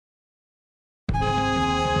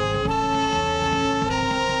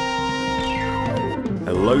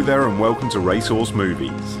Hello there and welcome to Racehorse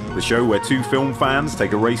Movies, the show where two film fans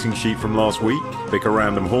take a racing sheet from last week, pick a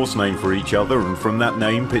random horse name for each other, and from that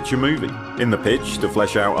name pitch a movie. In the pitch, to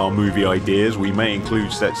flesh out our movie ideas, we may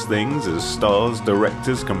include such things as stars,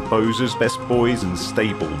 directors, composers, best boys, and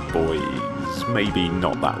stable boys. Maybe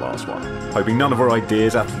not that last one. Hoping none of our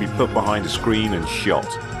ideas have to be put behind a screen and shot.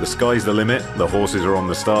 The sky's the limit, the horses are on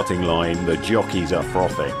the starting line, the jockeys are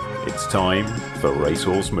frothing. It's time for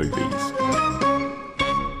Racehorse Movies.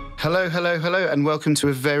 Hello, hello, hello, and welcome to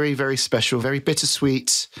a very, very special, very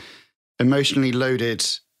bittersweet, emotionally loaded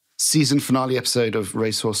season finale episode of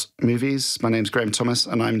Racehorse Movies. My name's Graham Thomas,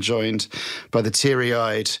 and I'm joined by the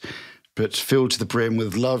teary-eyed but filled to the brim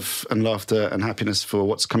with love and laughter and happiness for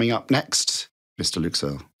what's coming up next, Mr. Luke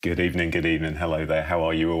Searle. Good evening, good evening. Hello there. How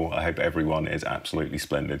are you all? I hope everyone is absolutely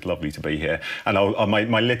splendid. Lovely to be here. And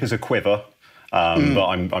my lip is a quiver. But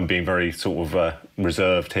I'm being very sort of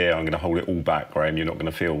reserved here. I'm going to hold it all back, Graham. You're not going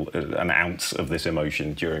to feel an ounce of this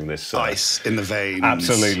emotion during this. Ice in the veins.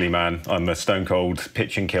 Absolutely, man. I'm a stone cold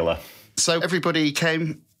pitching killer. So everybody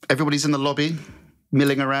came, everybody's in the lobby,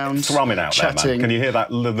 milling around, it's thrumming out chatting. There, man. Can you hear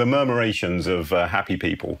that? The murmurations of happy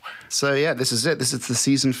people. So yeah, this is it. This is the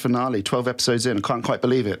season finale. 12 episodes in. I can't quite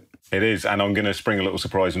believe it. It is, and I'm going to spring a little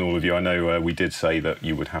surprise on all of you. I know we did say that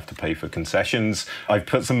you would have to pay for concessions. I've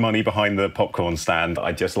put some money behind the popcorn stand.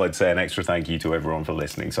 I'd just like to say an extra thank you to everyone for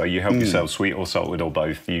listening. So you help yourself, sweet or salted or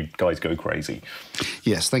both. You guys go crazy.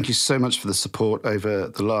 Yes, thank you so much for the support over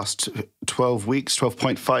the last 12 weeks,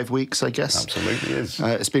 12.5 weeks, I guess. Absolutely is.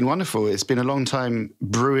 It's been wonderful. It's been a long time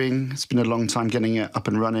brewing. It's been a long time getting it up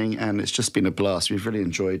and running, and it's just been a blast. We've really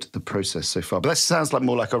enjoyed the process so far. But that sounds like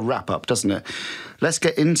more like a wrap-up, doesn't it? Let's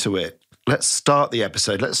get into it. Let's start the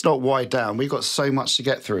episode. Let's not wind down. We've got so much to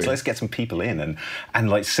get through. So let's get some people in and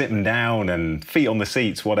like sitting down and feet on the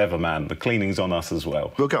seats, whatever, man. The cleaning's on us as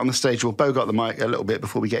well. We'll get on the stage. We'll bogart the mic a little bit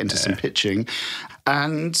before we get into some pitching.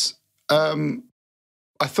 And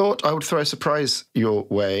I thought I would throw a surprise your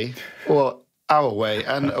way, or our way,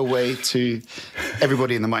 and away to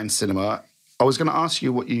everybody in the Mind Cinema. I was going to ask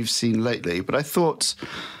you what you've seen lately, but I thought,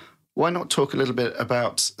 why not talk a little bit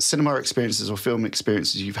about cinema experiences or film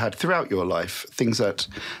experiences you've had throughout your life, things that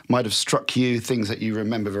might have struck you, things that you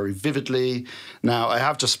remember very vividly. Now, I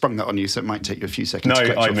have just sprung that on you, so it might take you a few seconds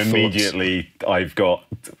to collect your thoughts. I've got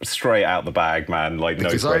straight out the bag, man, like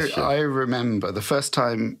because no question. I remember the first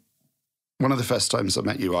time, one of the first times I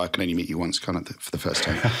met you, I can only meet you once, for the first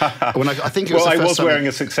time. When I think it was well, the I first was wearing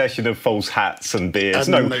a succession of false hats and beards.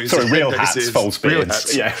 Real hats, false real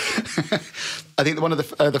beards. hats. Yeah. I think one of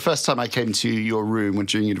the first time I came to your room when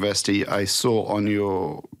during university, I saw on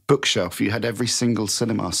your bookshelf you had every single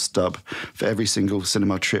cinema stub for every single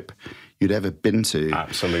cinema trip you'd ever been to.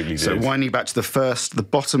 Absolutely. So winding back to the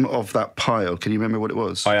bottom of that pile, can you remember what it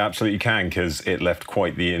was? I absolutely can, because it left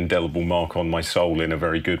quite the indelible mark on my soul in a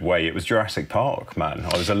very good way. It was Jurassic Park, man.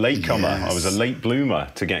 I was a latecomer. Yes. I was a late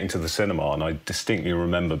bloomer to getting to the cinema, and I distinctly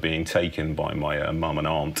remember being taken by my mum and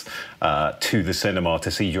aunt to the cinema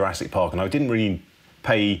to see Jurassic Park, and I didn't really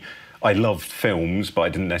pay... I loved films, but I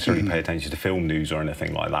didn't necessarily pay attention to film news or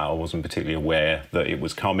anything like that. I wasn't particularly aware that it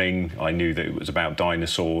was coming. I knew that it was about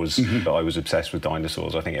dinosaurs. I was obsessed with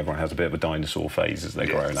dinosaurs. I think everyone has a bit of a dinosaur phase as they're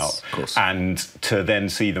growing up. Of course. And to then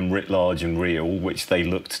see them writ large and real, which they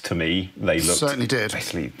looked to me, they looked... Certainly did.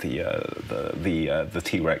 Basically, the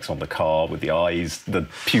T-Rex on the car with the eyes, the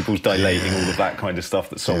pupils dilating, all of that kind of stuff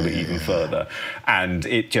that sold it even further. And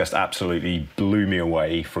it just absolutely blew me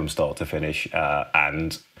away from start to finish.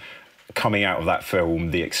 And coming out of that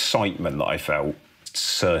film, the excitement that I felt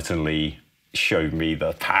certainly showed me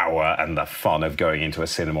the power and the fun of going into a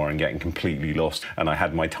cinema and getting completely lost. And I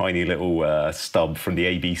had my tiny little stub from the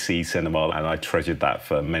ABC cinema, and I treasured that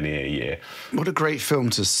for many a year. What a great film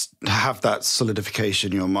to have that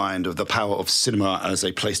solidification in your mind of the power of cinema as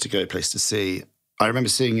a place to go, place to see. I remember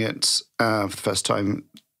seeing it for the first time.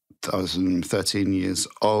 I was 13 years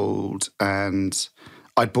old, and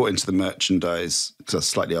I'd bought into the merchandise because I was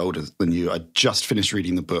slightly older than you. I'd just finished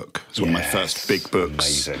reading the book. It was one of my first big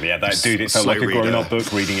books. Amazing. Yeah, it felt like a grown-up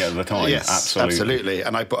book reading it at the time. Yes, absolutely.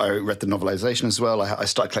 And I read the novelisation as well. I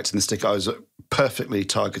started collecting the sticker. I was perfectly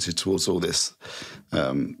targeted towards all this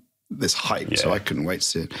this hype, so I couldn't wait to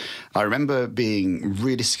see it. I remember being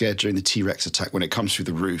really scared during the T-Rex attack when it comes through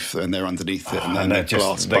the roof and they're underneath it, and then they've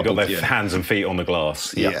got their hands and feet on the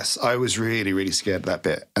glass. Yep. Yes, I was really, really scared of that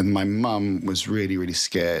bit. And my mum was really, really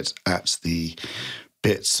scared at the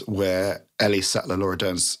bits where Ellie Sattler, Laura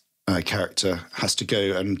Dern's character has to go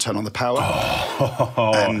and turn on the power,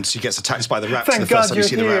 and she gets attacked by the raptor. Thank the first God time you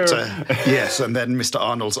see the you're raptor, yes, and then Mr.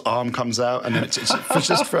 Arnold's arm comes out, and then it's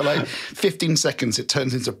just for like 15 seconds, it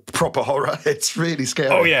turns into proper horror. It's really scary.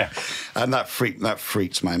 Oh yeah, and that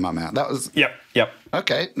freaked my mum out. That was yep.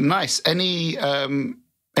 Okay, nice.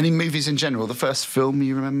 Any movies in general? The first film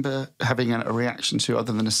you remember having a reaction to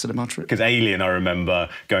other than a cinema trip? Because Alien, I remember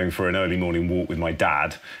going for an early morning walk with my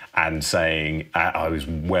dad and saying, I was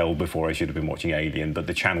well before I should have been watching Alien, but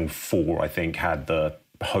the Channel 4, I think, had the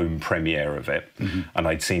home premiere of it, and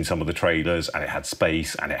I'd seen some of the trailers, and it had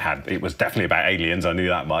space, and it was definitely about aliens. I knew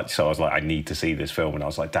that much, so I was like, I need to see this film. And I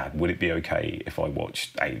was like, Dad, would it be okay if I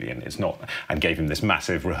watched Alien? It's not. And gave him this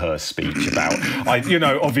massive rehearsed speech about,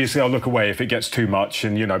 obviously I'll look away if it gets too much,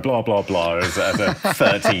 and blah blah blah, as a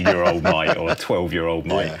 13-year-old might or a 12-year-old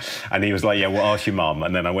might. Yeah. And he was like, yeah, well, ask your mum.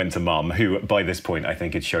 And then I went to Mum, who by this point I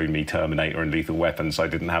think had shown me Terminator and Lethal Weapon, so I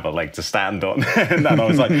didn't have a leg to stand on. And then I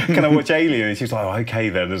was like, can I watch Alien? And she was like, oh,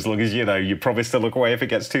 okay then, as long as you promise to look away if it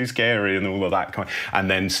gets too scary and all of that kind.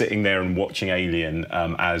 And then sitting there and watching Alien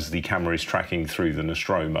as the camera is tracking through the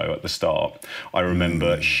Nostromo at the start, I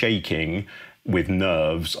remember shaking with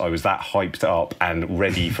nerves. I was that hyped up and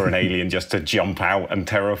ready for an alien just to jump out and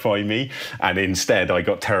terrify me, and instead I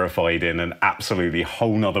got terrified in an absolutely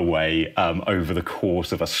whole nother way over the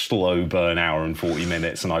course of a slow burn hour and 40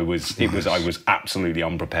 minutes. And I was absolutely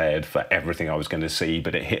unprepared for everything I was going to see,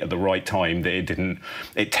 but it hit at the right time. That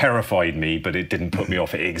it terrified me, but it didn't put me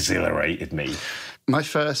off. It exhilarated me. My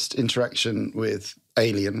first interaction with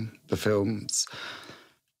Alien, the films,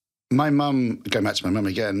 my mum, going back to my mum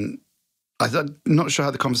again, I'm not sure how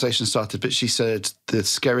the conversation started, but she said the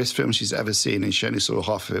scariest film she's ever seen, and she only saw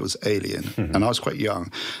half of it, was Alien. Mm-hmm. And I was quite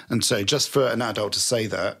young. And so just for an adult to say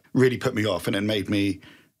that really put me off, and it made me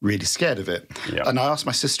really scared of it. Yeah. And I asked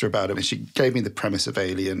my sister about it, and she gave me the premise of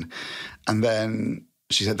Alien. And then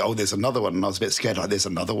she said, oh, there's another one. And I was a bit scared, like, there's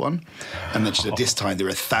another one. And then she said, this time there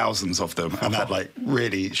are thousands of them. And that,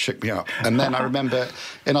 really shook me up. And then I remember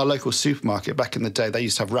in our local supermarket back in the day, they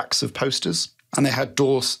used to have racks of posters. And they had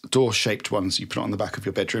door-shaped ones you put on the back of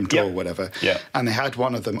your bedroom door or whatever. Yeah. And they had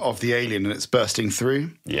one of them of the alien, and it's bursting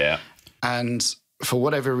through. Yeah. And for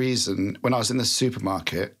whatever reason, when I was in the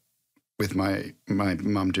supermarket with my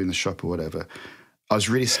mum doing the shop or whatever, I was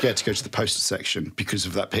really scared to go to the poster section because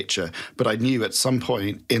of that picture. But I knew at some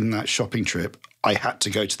point in that shopping trip, I had to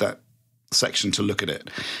go to that section to look at it,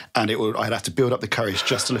 and I'd have to build up the courage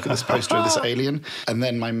just to look at this poster of this alien. And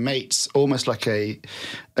then my mates, almost like a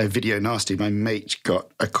video nasty, my mate got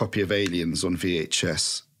a copy of Aliens on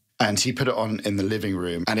VHS, and he put it on in the living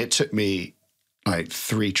room, and it took me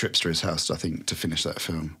 3 trips to his house, I think, to finish that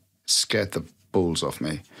film. Scared the balls off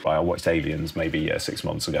me. I watched Aliens maybe 6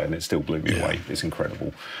 months ago, and it still blew me away. It's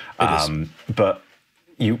incredible. But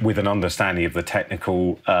with an understanding of the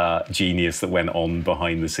technical genius that went on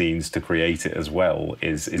behind the scenes to create it as well,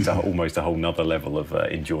 is almost a whole nother level of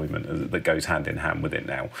enjoyment that goes hand in hand with it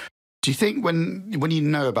now. Do you think when you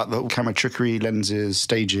know about the camera trickery, lenses,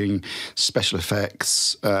 staging, special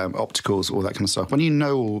effects, opticals, all that kind of stuff, when you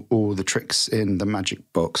know all the tricks in the magic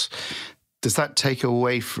box, does that take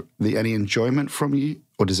away any enjoyment from you,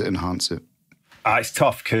 or does it enhance it? It's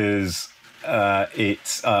tough because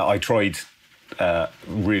I tried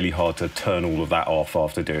really hard to turn all of that off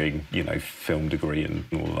after doing, film degree and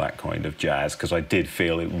all of that kind of jazz, because I did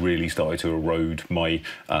feel it really started to erode my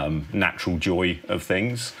natural joy of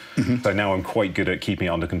things. Mm-hmm. So now I'm quite good at keeping it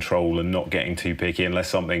under control and not getting too picky unless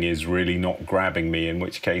something is really not grabbing me, in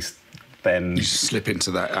which case then you slip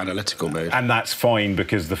into that analytical mode. And that's fine,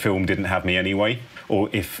 because the film didn't have me anyway. Or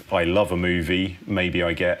if I love a movie, maybe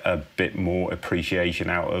I get a bit more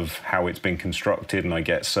appreciation out of how it's been constructed, and I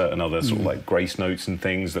get certain other sort of grace notes and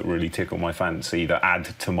things that really tickle my fancy, that add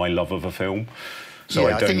to my love of a film. So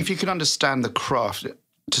I think if you can understand the craft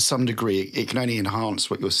to some degree, it can only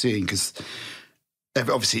enhance what you're seeing, because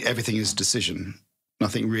obviously everything is a decision.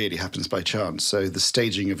 Nothing really happens by chance. So the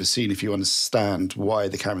staging of a scene, if you understand why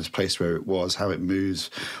the camera's placed where it was, how it moves,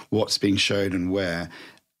 what's being shown and where,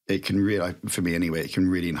 it can really, for me anyway, it can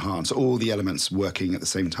really enhance all the elements working at the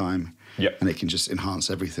same time. Yep. And it can just enhance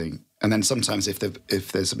everything. And then sometimes if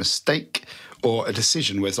there's a mistake or a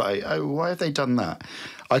decision where it's like, oh, why have they done that?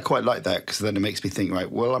 I quite like that, because then it makes me think,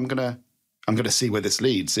 right, well, I'm gonna see where this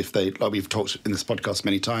leads. If they, like we've talked in this podcast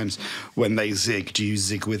many times, when they zig, do you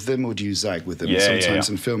zig with them or do you zag with them? Yeah, sometimes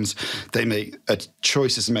in films, they make a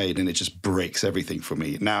choice is made and it just breaks everything for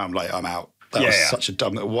me. Now I'm like, I'm out. That was such a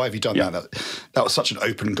dumb... Why have you done that? That was such an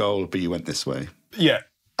open goal, but you went this way. Yeah.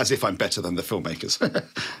 As if I'm better than the filmmakers.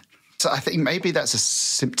 So I think maybe that's a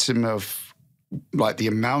symptom of like the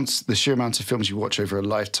sheer amount of films you watch over a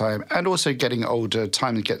lifetime, and also getting older,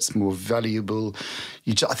 time gets more valuable.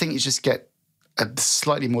 I think you just get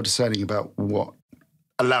slightly more discerning about what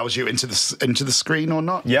allows you into the screen or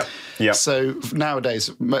not. Yep. So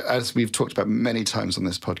nowadays, as we've talked about many times on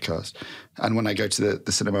this podcast, and when I go to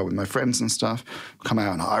the cinema with my friends and stuff, come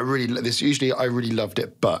out and I really loved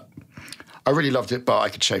it, but I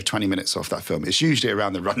could shave 20 minutes off that film. It's usually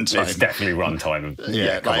around the runtime. It's definitely runtime.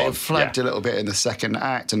 It flagged a little bit in the second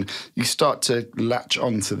act, and you start to latch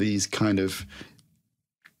onto these kind of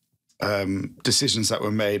decisions that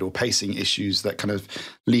were made or pacing issues that kind of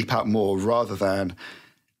leap out more rather than,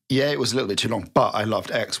 it was a little bit too long, but I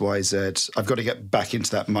loved X, Y, Z. I've got to get back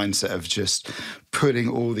into that mindset of just putting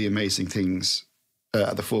all the amazing things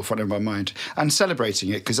at the forefront of my mind and celebrating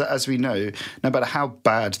it, because as we know, no matter how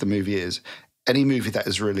bad the movie is, any movie that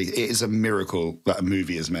is released, it is a miracle that a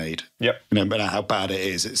movie is made. Yep. No matter how bad it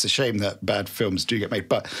is, it's a shame that bad films do get made,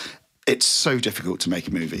 but it's so difficult to make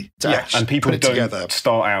a movie. And people don't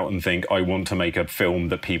start out and think, I want to make a film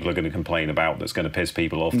that people are going to complain about, that's going to piss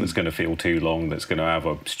people off, that's going to feel too long, that's going to have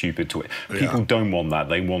a stupid twist. People don't want that.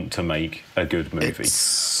 They want to make a good movie.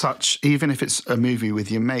 Even if it's a movie with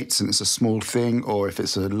your mates and it's a small thing, or if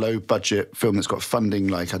it's a low-budget film that's got funding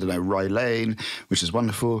like, I don't know, Rye Lane, which is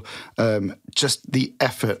wonderful, just the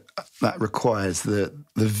effort that requires, the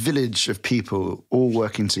village of people all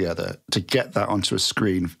working together to get that onto a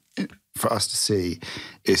screen for us to see,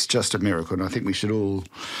 it's just a miracle. And I think we should all,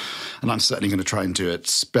 and I'm certainly going to try and do it,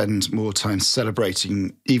 spend more time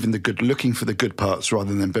celebrating even looking for the good parts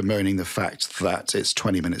rather than bemoaning the fact that it's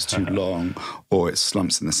 20 minutes too long or it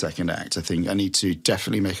slumps in the second act. I think I need to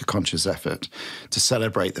definitely make a conscious effort to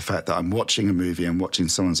celebrate the fact that I'm watching a movie, I'm watching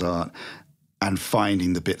someone's art, and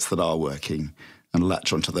finding the bits that are working and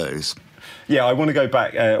latch onto those. Yeah, I want to go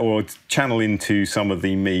back or channel into some of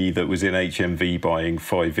the me that was in HMV buying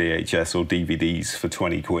 5 VHS or DVDs for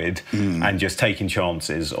 20 quid and just taking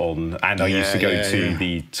chances on. And I used to go to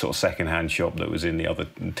the sort of second-hand shop that was in the other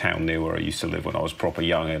town near where I used to live when I was proper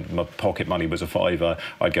young, and my pocket money was a fiver.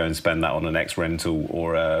 I'd go and spend that on an ex-rental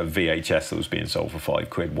or a VHS that was being sold for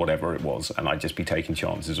 5 quid, whatever it was, and I'd just be taking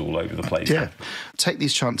chances all over the place. Yeah, take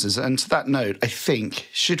these chances. And to that note, I think,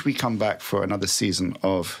 should we come back for another season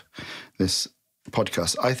of this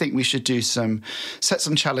podcast, I think we should set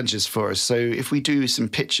some challenges for us. So if we do some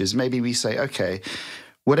pitches, maybe we say, okay,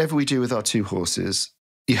 whatever we do with our 2 horses,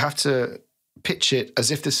 you have to pitch it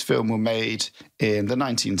as if this film were made in the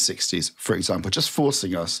 1960s, for example, just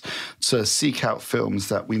forcing us to seek out films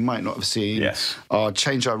that we might not have seen, or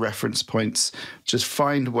change our reference points, just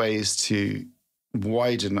find ways to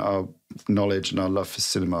widen our knowledge and our love for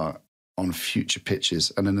cinema on future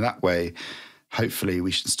pitches. And in that way, hopefully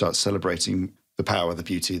we should start celebrating the power, the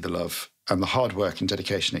beauty, the love, and the hard work and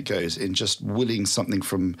dedication it goes in just willing something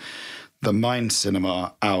from the mind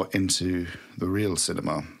cinema out into the real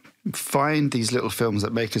cinema. Find these little films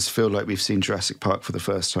that make us feel like we've seen Jurassic Park for the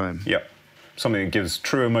first time. Yep. Something that gives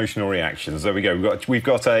true emotional reactions. There we go. We've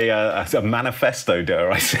got a manifesto,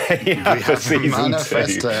 dare I say, we have a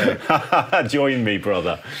manifesto. 2. Join me,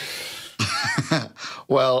 brother.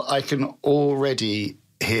 Well, I can already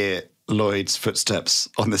hear Lloyd's footsteps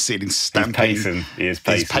on the ceiling stamping. He is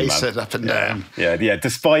pacing. He's pacing up and down. Yeah.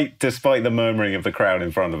 Despite the murmuring of the crowd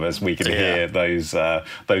in front of us, we can hear those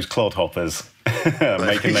clodhoppers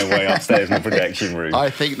making their way upstairs in the projection room. I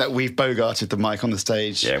think that we've bogarted the mic on the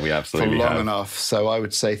stage. Yeah, we absolutely for long have. enough. So I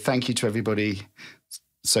would say thank you to everybody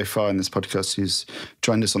so far in this podcast who's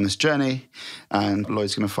joined us on this journey. And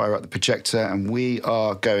Lloyd's going to fire up the projector, and we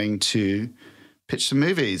are going to pitch some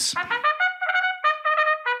movies.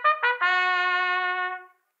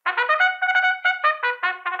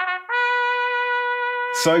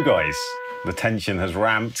 So, guys, the tension has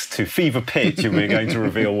ramped to fever pitch, and we're going to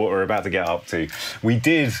reveal what we're about to get up to. We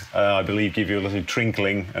did, I believe, give you a little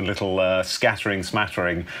trinkling, a little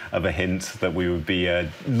smattering of a hint that we would be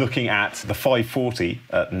looking at the 540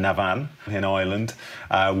 at Navan in Ireland.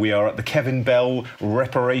 We are at the Kevin Bell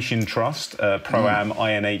Reparation Trust Pro-Am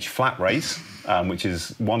INH flat race, which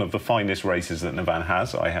is one of the finest races that Navan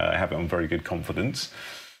has. I have it on very good confidence.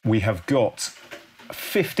 We have got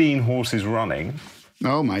 15 horses running.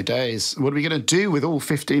 Oh, my days. What are we going to do with all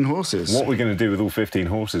 15 horses? What we're going to do with all 15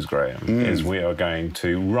 horses, Graham, is we are going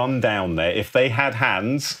to run down there. If they had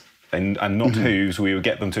hands and not hooves, we would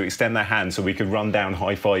get them to extend their hands so we could run down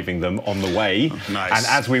high-fiving them on the way. Oh, nice. And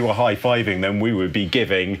as we were high-fiving them, we would be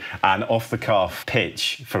giving an off-the-cuff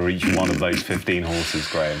pitch for each one of those 15 horses,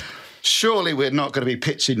 Graham. Surely we're not going to be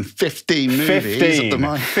pitching 15 movies at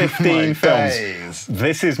the 15 films.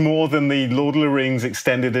 This is more than the Lord of the Rings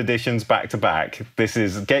extended editions back to back. This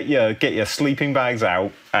is get your sleeping bags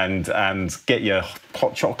out and get your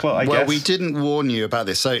hot chocolate, I guess. Well, we didn't warn you about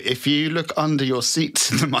this. So if you look under your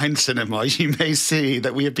seats in the Mind Cinema, you may see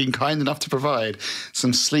that we have been kind enough to provide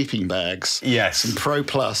some sleeping bags. Yes. Some Pro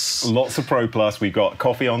Plus. Lots of Pro Plus. We've got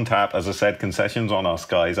coffee on tap. As I said, concessions on us,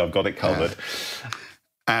 guys. I've got it covered.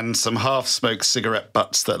 And some half-smoked cigarette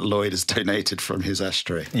butts that Lloyd has donated from his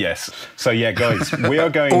ashtray. Yes. So, yeah, guys, we are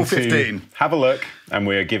going All to 15. have a look, and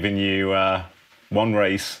we are giving you one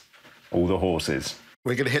race, all the horses.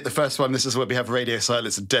 We're going to hit the first one. This is where we have radio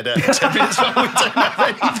silence and dead air for 10 minutes while we don't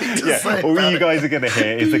have anything to say all about you it. guys are going to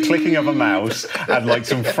hear is the clicking of a mouse and like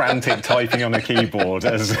some frantic typing on a keyboard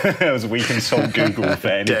as we consult Google for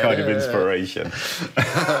any kind of inspiration.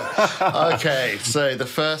 Okay, so the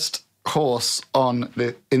first horse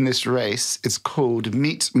in this race is called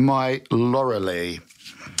Meet My Lorelei.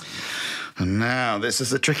 And now, this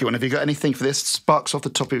is a tricky one. Have you got anything for this? Sparks off the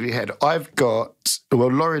top of your head. I've got,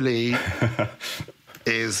 Lorelei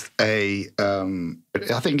is I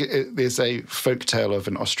think it is a folk tale of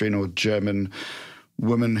an Austrian or German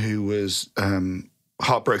woman who was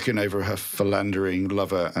heartbroken over her philandering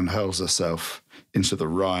lover and hurls herself into the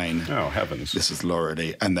Rhine. Oh, heavens. This is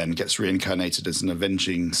Lorelei, and then gets reincarnated as an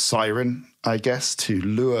avenging siren, I guess, to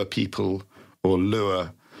lure people or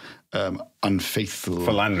lure unfaithful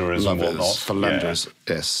philanderers lovers, and whatnot. Philanderers,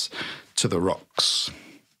 yes, to the rocks.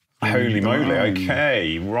 Holy moly,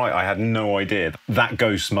 okay, right, I had no idea. That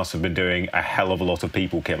ghost must have been doing a hell of a lot of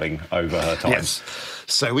people killing over her time. Yes.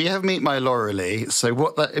 So we have Meet My Lorelei. So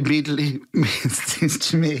what that immediately means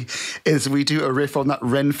to me is we do a riff on that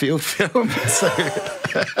Renfield film.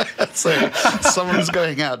 So someone's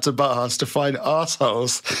going out to bars to find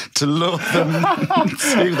arseholes to lure them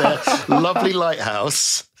to their lovely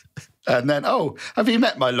lighthouse. And then, oh, have you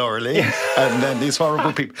met my Lorelei? And then these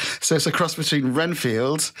horrible people. So it's a cross between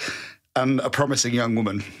Renfield and a promising young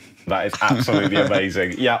woman. That is absolutely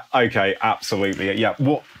amazing. Yeah, okay, absolutely. Yeah,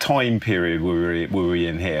 what time period were we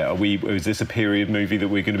in here? Is this a period movie that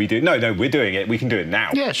we're going to be doing? No, we're doing it. We can do it now.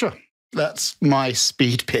 Yeah, sure. That's my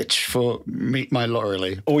speed pitch for Meet My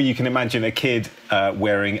Lorelei. Or you can imagine a kid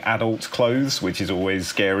wearing adult clothes, which is always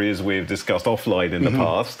scary, as we've discussed offline in the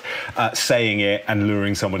past, saying it and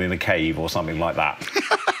luring someone in a cave or something like that.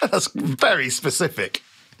 That's very specific.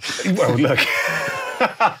 Well, look.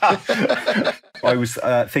 I was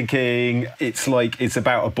thinking it's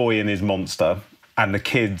about a boy and his monster, and the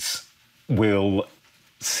kids will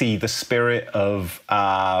see the spirit of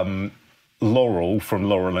Laurel from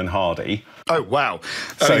Laurel and Hardy. Oh, wow.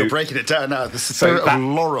 So You're breaking it down now. The spirit of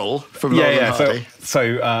Laurel from Laurel and Hardy.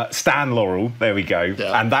 So Stan Laurel, there we go.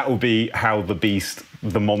 Yeah. And that will be how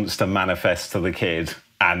the monster manifests to the kid.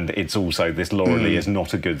 And it's also this Lorelei is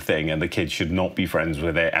not a good thing and the kid should not be friends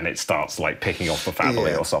with it, and it starts like picking off the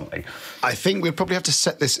family or something. I think we'd probably have to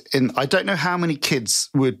set this in. I don't know how many kids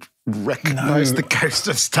would recognise the ghost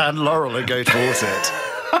of Stan Laurel and go towards it.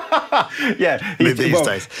 Yeah, these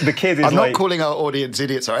days. The kid is I'm not calling our audience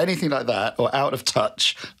idiots or anything like that or out of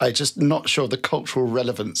touch. I'm just not sure the cultural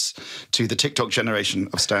relevance to the TikTok generation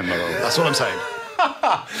of Stan Laurel. That's what I'm saying.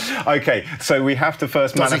 Okay, so we have to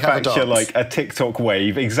first manufacture like a TikTok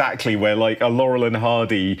wave, exactly, where like a Laurel and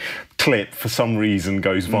Hardy clip for some reason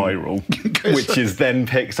goes viral, which is then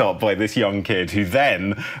picked up by this young kid who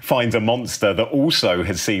then finds a monster that also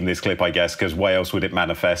has seen this clip, I guess, because why else would it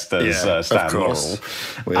manifest as Stan Laurel?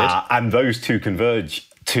 And those two converge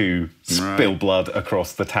to spill blood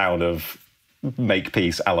across the town of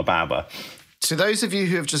Makepeace, Alabama. To those of you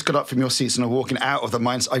who have just got up from your seats and are walking out of the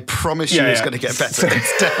mines, I promise you it's going to get better.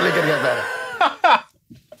 It's definitely going to get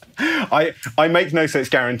better. I make no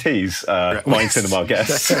such guarantees, Mind Cinema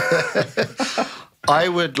guests. I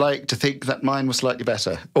would like to think that mine was slightly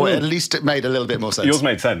better, or at least it made a little bit more sense. Yours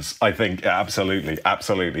made sense, I think. Yeah,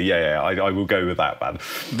 absolutely. Yeah. I will go with that, man.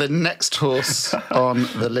 The next horse on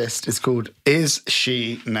the list is called Is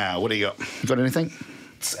She Now? What do you got? You got anything?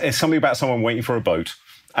 It's something about someone waiting for a boat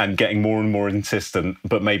and getting more and more insistent,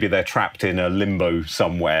 but maybe they're trapped in a limbo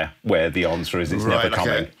somewhere where the answer is it's never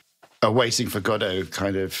coming. A waiting for Godot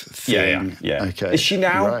kind of thing. Yeah. Okay. Is she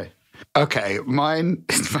now? Right. Okay, mine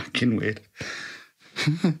is fucking weird.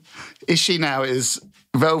 Is She Now is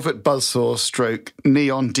velvet buzzsaw stroke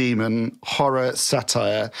neon demon horror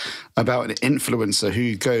satire about an influencer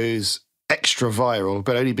who goes extra viral,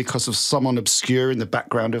 but only because of someone obscure in the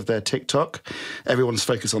background of their TikTok. Everyone's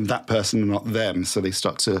focused on that person and not them, so they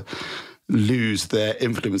start to lose their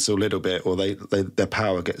influence a little bit, or their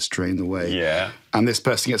power gets drained away. Yeah. And this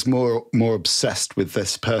person gets more obsessed with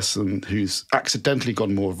this person who's accidentally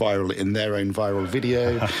gone more viral in their own viral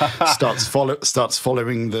video, starts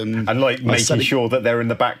following them. And like making sure that they're in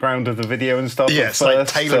the background of the video and stuff. Yes, like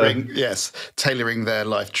tailoring their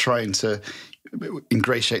life, trying to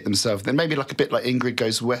ingratiate themselves. Then maybe like a bit like Ingrid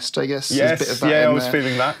Goes West, I guess. Yes, There's a bit of that yeah, in I was there.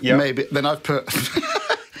 feeling that. Yeah. Maybe then I've put.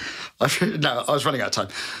 I was running out of time.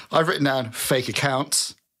 I've written down fake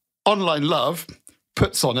accounts. Online love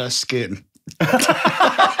puts on her skin.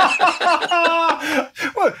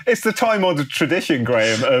 Well, it's the time-honoured tradition,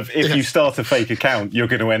 Graham, of if you start a fake account, you're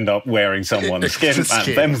going to end up wearing someone's skin.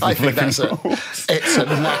 I think it's a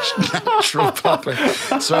natural puppet.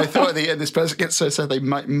 So I thought at the end, this person gets so sad they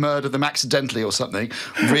might murder them accidentally or something,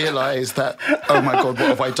 realise that, oh my God, what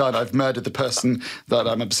have I done? I've murdered the person that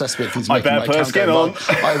I'm obsessed with. Who's making my account go wrong.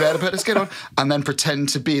 I better put a skin on. And then pretend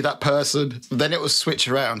to be that person. Then it will switch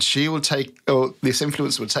around. She will take, or this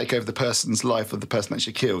influencer will take over the person's life of the person that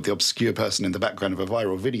she killed, the obscure person in the background of a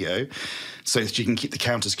viral video, so that she can keep the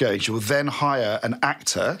counters going. She will then hire an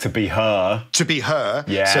actor to be her,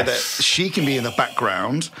 yes. So that she can be in the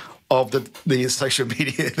background of the social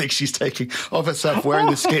media thing she's taking of herself wearing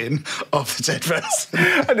the skin of the dead person.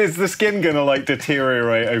 And is the skin going to like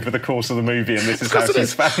deteriorate over the course of the movie? And this is how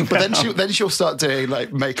she's found But out. then she'll start doing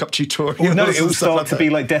like makeup tutorials. Well, no, it will start to be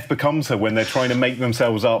like Death Becomes Her, when they're trying to make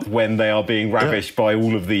themselves up when they are being ravished by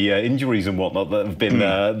all of the injuries and whatnot that have been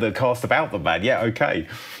the cast about them, man. Yeah, okay.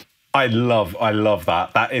 I love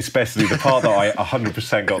that. That especially the part that I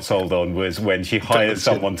 100% got sold on was when she hired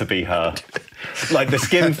someone to be her. Like the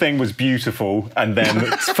skin thing was beautiful, and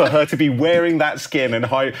then for her to be wearing that skin and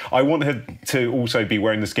I want her to also be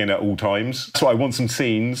wearing the skin at all times. So I want some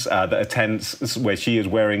scenes that are tense where she is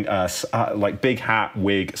wearing like big hat,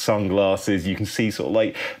 wig, sunglasses. You can see sort of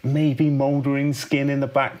like maybe mouldering skin in the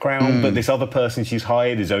background, but this other person she's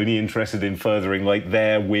hired is only interested in furthering like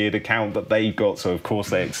their weird account that they've got. So of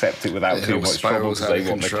course they accept it without too much trouble because they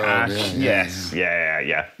want the cash.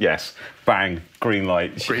 Yes. Bang, green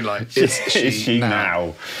light. Green light. Is she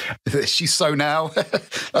now? Is she so now?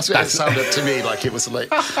 That's what it sounded to me like. It was like,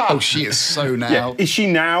 oh, she is so now. Yeah. Is she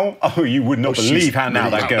now? Oh, you would not believe how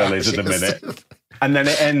now that girl is at the minute. And then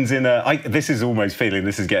it ends in this is almost feeling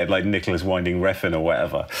this is getting like Nicholas Winding Refn or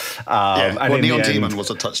whatever. And Neon Demon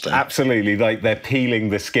was a touchdown. Absolutely. Like they're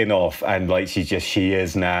peeling the skin off and like she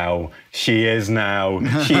is now. And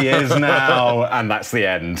that's the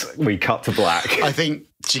end. We cut to black. I think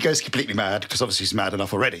she goes completely mad because obviously she's mad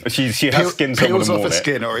enough already. She has skin peels off her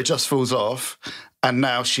skin or it just falls off. And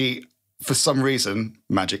now she, for some reason,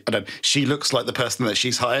 magic, she looks like the person that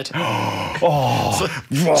she's hired. So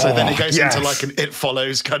then it goes into like an It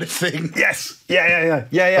Follows kind of thing. Yes. Yeah.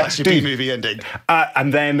 That's your B-movie ending.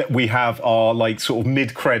 And then we have our like sort of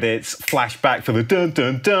mid-credits flashback for the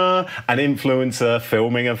dun-dun-dun, an influencer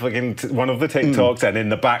filming one of the TikToks, and in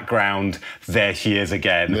the background, there she is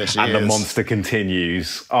again. The monster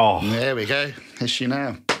continues. Oh. There we go. Is she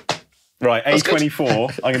now? Right,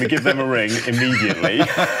 A24, I'm going to give them a ring immediately.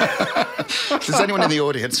 If there's anyone in the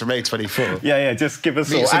audience from A24. Yeah, just give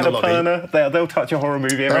us Annapurna. They'll touch a horror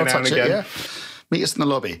movie every now and again. Meet us in the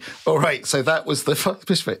lobby. All right, so that was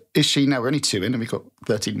the... Is she now? We're only 2 in and we've got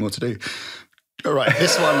 13 more to do. All right,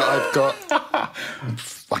 this one I've got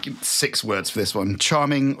fucking 6 words for this one.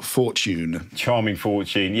 Charming Fortune. Charming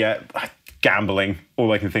Fortune, yeah. Gambling.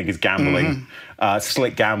 All I can think is gambling.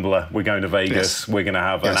 Slick gambler. We're going to Vegas. Yes. We're going to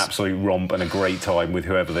have an absolute romp and a great time with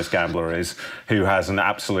whoever this gambler is, who has an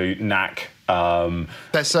absolute knack.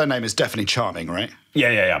 Their surname is definitely Charming, right?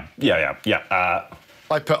 Yeah. I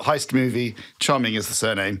put heist movie. Charming is the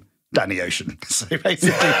surname. Danny Ocean. So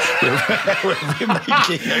basically, we're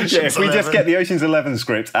remaking Ocean's if we 11. just get the Ocean's 11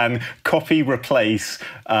 script and replace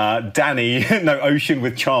Ocean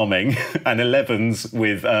with Charming and 11s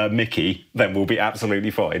with Mickey, then we'll be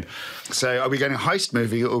absolutely fine. So are we going heist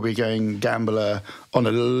movie or are we going gambler on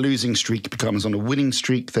a losing streak becomes on a winning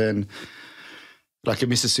streak then? Like a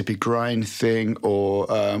Mississippi Grind thing or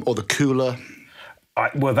the Cooler?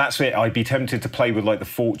 Well, that's it. I'd be tempted to play with like the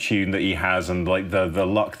fortune that he has and like the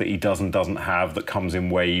luck that he doesn't have that comes in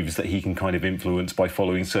waves that he can kind of influence by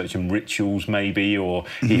following certain rituals maybe, or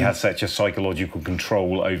he has such a psychological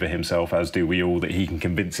control over himself, as do we all, that he can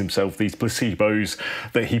convince himself these placebos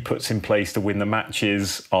that he puts in place to win the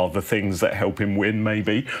matches are the things that help him win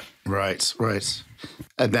maybe. Right.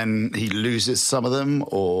 And then he loses some of them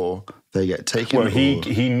or they get taken? Well,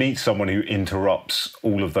 he meets someone who interrupts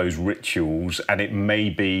all of those rituals, and it may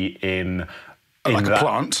be in Like a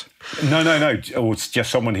plant? No. Or it's just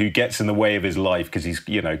someone who gets in the way of his life because he's,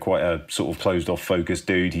 quite a sort of closed-off, focused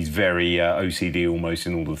dude. He's very OCD almost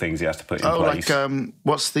in all the things he has to put in place. Like,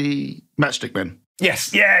 what's the Matchstick Men?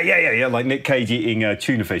 Yes, yeah. Like Nick Cage eating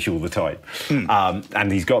tuna fish all the time.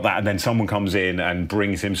 And he's got that, and then someone comes in and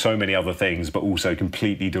brings him so many other things, but also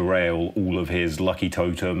completely derail all of his lucky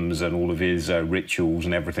totems and all of his rituals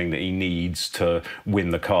and everything that he needs to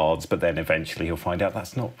win the cards. But then eventually he'll find out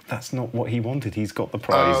that's not what he wanted. He's got the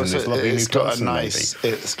prize and this lovely new person.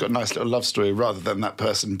 It's got a nice little love story rather than that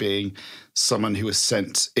person being someone who was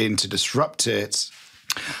sent in to disrupt it.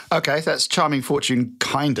 Okay, that's Charming Fortune,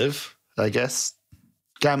 kind of, I guess.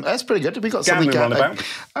 That's pretty good. We got Gambling Runabout.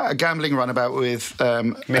 A gambling runabout with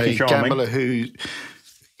Mickey a Charming. gambler who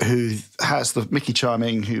has the Mickey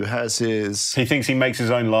Charming, who has his... He thinks he makes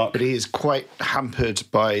his own luck. But he is quite hampered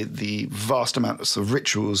by the vast amounts of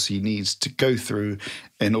rituals he needs to go through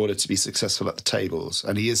in order to be successful at the tables.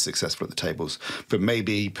 And he is successful at the tables. But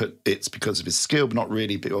maybe it's because of his skill, but not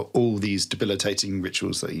really, but all these debilitating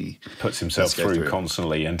rituals that he... puts himself through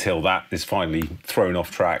constantly until that is finally thrown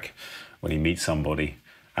off track when he meets somebody.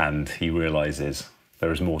 And he realises there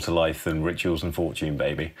is more to life than rituals and fortune,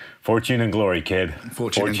 baby. Fortune and glory, kid.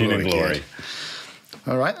 Fortune and glory. Kid.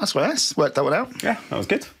 All right, that's nice. Worked that one out. Yeah, that was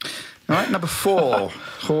good. All right, number 4.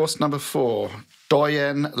 Horse number 4.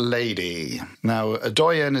 Doyen Lady. Now, a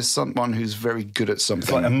doyen is someone who's very good at something.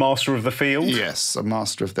 It's like a master of the field? Yes, a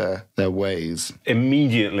master of their ways.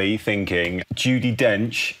 Immediately thinking Judi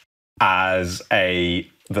Dench as the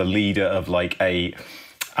leader of like a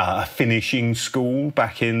finishing school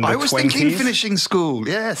back in the 20s. I was thinking finishing school,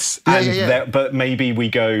 yes. But maybe we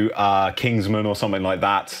go Kingsman or something like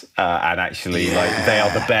that, and actually like they are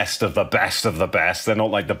the best of the best of the best. They're not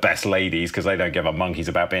like the best ladies because they don't give a monkeys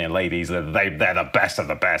about being ladies. They're the best of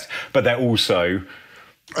the best, but they're also...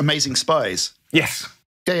 amazing spies. Yes.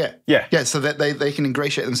 Yeah, so that they can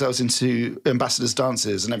ingratiate themselves into ambassadors'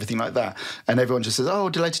 dances and everything like that. And everyone just says, oh,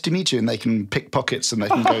 delighted to meet you. And they can pick pockets and they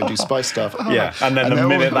can go and do spy stuff. Oh. Yeah, and then the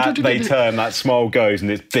minute that they turn, that smile goes and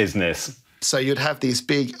it's business. So you'd have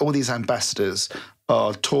all these ambassadors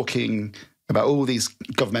are talking about all these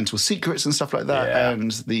governmental secrets and stuff like that. Yeah.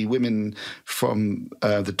 And the women from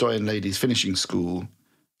the Doyen Ladies Finishing School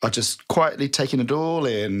are just quietly taking it all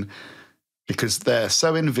in, because they're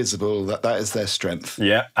so invisible that is their strength.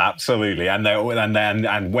 Yeah, absolutely.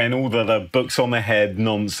 And when all the books on the head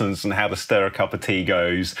nonsense and how to stir a cup of tea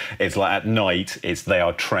goes, it's like at night, they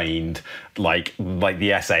are trained like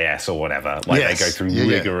the SAS or whatever. Like they go through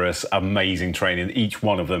rigorous, amazing training. Each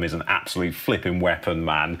one of them is an absolute flipping weapon,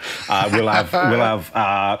 man. We'll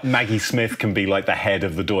have Maggie Smith can be like the head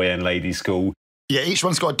of the Doyen Ladies School. Yeah, each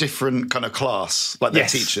one's got a different kind of class, like their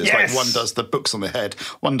teachers. Yes. Like one does the books on the head,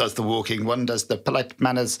 one does the walking, one does the polite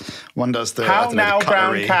manners, one does the how now the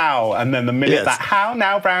brown cow, and then the minute that how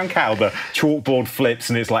now brown cow, the chalkboard flips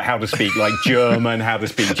and it's like how to speak like German, how to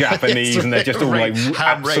speak Japanese, and they're just all like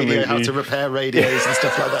absolutely radio, how to repair radios and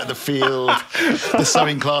stuff like that in the field. The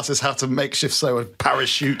sewing classes, how to makeshift sew a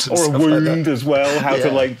parachute and or stuff a wound like that. as well, how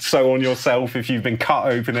to like sew on yourself if you've been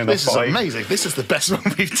cut open in a fight. This is amazing. This is the best one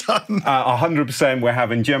we've done. 100%. We're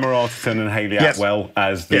having Gemma Arterton and Hayley Atwell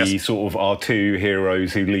as the sort of our two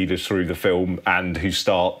heroes who lead us through the film and who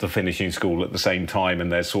start the finishing school at the same time,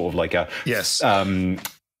 and there's sort of like a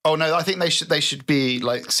oh no, I think they should be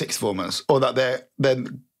like sixth formers, or that they're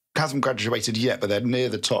hasn't graduated yet, but they're near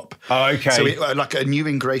the top. Oh, okay. So like a new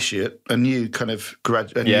ingratiate, a new kind of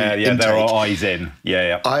intake. There are eyes in.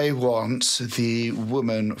 Yeah. I want the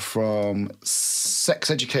woman from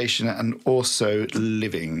Sex Education and Also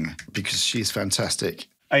Living, because she's fantastic.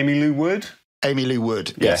 Amy Lou Wood? Amy Lou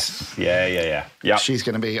Wood, yes. Yeah. She's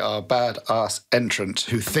going to be our badass entrant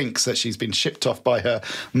who thinks that she's been shipped off by her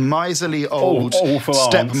miserly old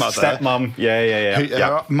stepmother. Stepmom, yeah.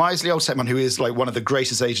 Her miserly old stepmom, who is like one of the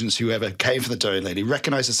greatest agents who ever came for the Doyen Lady,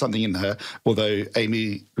 recognises something in her, although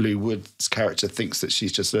Amy Lou Wood's character thinks that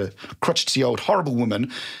she's just a crotchety old horrible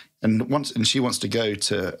woman. And she wants to go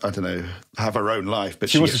to, I don't know, have her own life.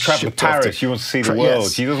 But she wants to travel to Paris. She wants to see the world.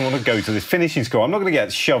 Yes. She doesn't want to go to this finishing school. I'm not going to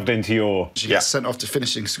get shoved into your... She gets sent off to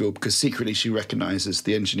finishing school because secretly she recognises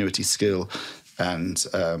the ingenuity, skill and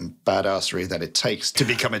badassery that it takes to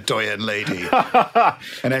become a Doyen Lady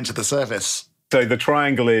and enter the service. So the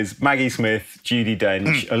triangle is Maggie Smith, Judi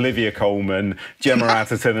Dench, Olivia Colman, Gemma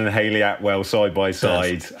Arterton and Hayley Atwell side by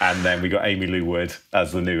side. Yes. And then we got Amy Lou Wood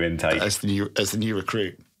as the new intake. As the new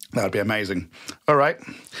recruit. That would be amazing. All right.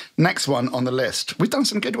 Next one on the list. We've done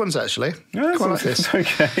some good ones, actually. Yeah, quite like this.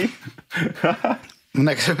 Okay.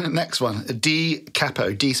 Next one. D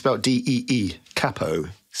Capo. D spelled D-E-E. Capo.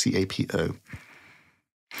 C-A-P-O.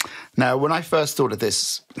 Now, when I first thought of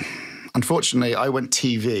this, unfortunately, I went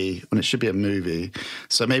TV when it should be a movie.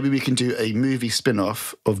 So maybe we can do a movie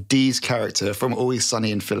spin-off of Dee's character from Always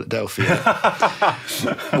Sunny in Philadelphia,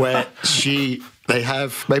 where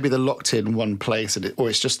maybe they're locked in one place, or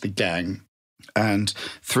it's just the gang. And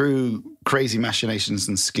through crazy machinations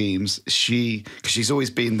and schemes, because she's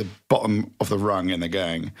always been the bottom of the rung in the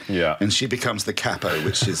gang, and she becomes the capo,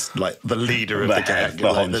 which is like the leader of the gang,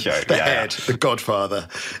 the head, the godfather,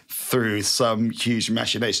 through some huge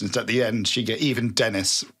machinations. At the end, even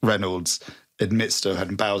Dennis Reynolds admits to her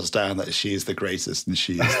and bows down that she is the greatest, and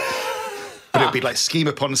she is. But it would be like scheme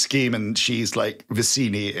upon scheme, and she's like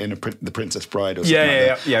Vicini in The Princess Bride or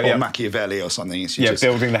something or Machiavelli or something.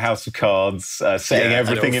 Building the house of cards, setting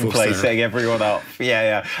everything in place, setting everyone up.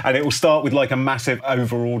 And it will start with like a massive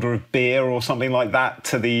overorder of beer or something like that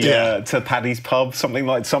to the to Paddy's pub, something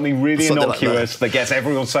really innocuous that gets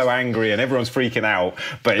everyone so angry and everyone's freaking out,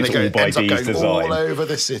 but it's all by Dee's design. All over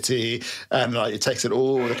the city, and like it takes in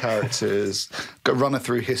all the characters, run it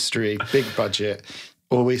through history, big budget.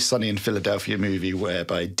 Always Sunny in Philadelphia movie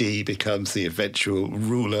whereby Dee becomes the eventual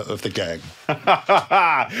ruler of the gang.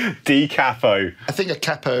 Dee Capo. I think a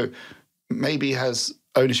capo maybe has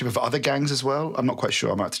ownership of other gangs as well. I'm not quite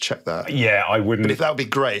sure. I might have to check that. Yeah, I wouldn't. But if that would be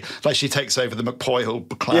great. Like she takes over the McPoyle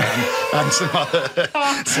clan and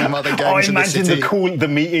some other gangs in the city. I imagine the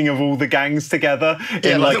meeting of all the gangs together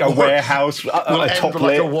in like a warehouse, a top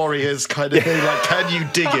like a Warriors kind of thing. Like, can you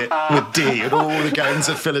dig it with Dee and all the gangs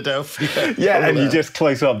of Philadelphia? Yeah, and you just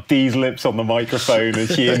close up Dee's lips on the microphone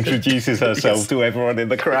as she introduces herself to everyone in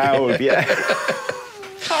the crowd.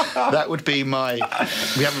 That would be my.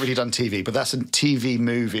 We haven't really done TV, but that's a TV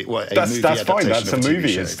movie. That's fine. That's a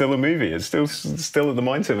movie. It's still a movie. It's still at the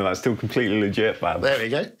mindset, and that's still completely legit, man. There we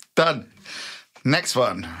go. Done. Next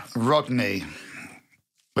one, Rodney.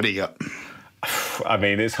 What do you got? I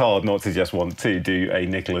mean, it's hard not to just want to do a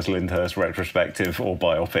Nicholas Lyndhurst retrospective or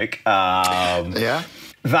biopic. Yeah.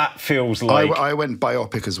 That feels like I went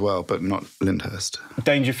biopic as well, but not Lyndhurst.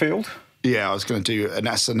 Dangerfield. Yeah, I was going to do an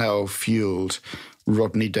SNL fueled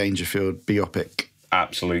Rodney Dangerfield biopic.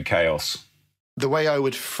 Absolute chaos. The way I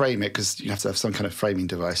would frame it, because you have to have some kind of framing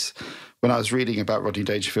device, when I was reading about Rodney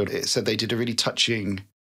Dangerfield, it said they did a really touching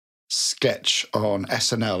sketch on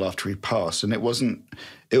SNL after he passed, and it was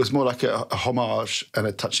more like a homage and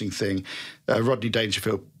a touching thing. Rodney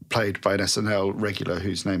Dangerfield, played by an SNL regular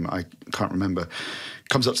whose name I can't remember,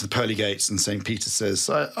 comes up to the pearly gates and St. Peter says,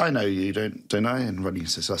 I know you, don't I? And Rodney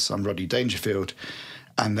says, yes, I'm Rodney Dangerfield.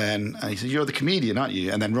 And he said, you're the comedian, aren't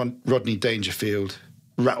you? And then Rodney Dangerfield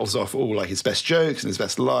rattles off all like his best jokes and his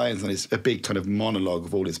best lines, and it's a big kind of monologue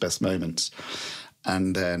of all his best moments.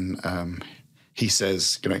 And then he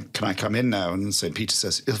says, can I come in now? And St. Peter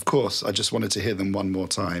says, of course, I just wanted to hear them one more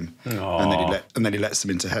time. And then he lets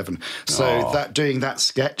them into heaven. So doing that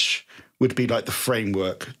sketch would be like the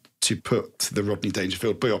framework to put the Rodney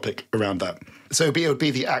Dangerfield biopic around that. So it would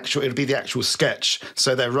be the actual sketch.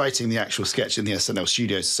 So they're writing the actual sketch in the SNL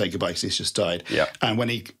studios to say goodbye because he's just died. Yeah. And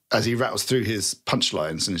as he rattles through his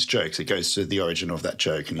punchlines and his jokes, it goes to the origin of that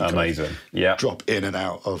joke. And you amazing. Kind of drop in and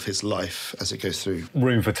out of his life as it goes through.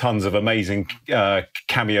 Room for tons of amazing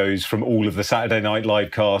cameos from all of the Saturday Night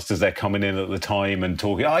Live cast as they're coming in at the time and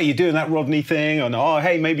talking, you're doing that Rodney thing? And,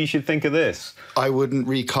 hey, maybe you should think of this. I wouldn't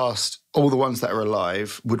recast. All the ones that are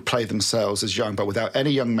alive would play themselves as young, but without any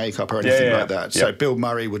young makeup or anything like that. So Bill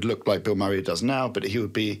Murray would look like Bill Murray does now, but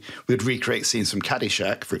we'd recreate scenes from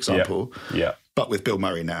Caddyshack, for example, but with Bill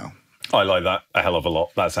Murray now. I like that a hell of a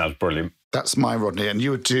lot. That sounds brilliant. That's my Rodney. And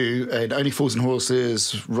you would do Only Fools and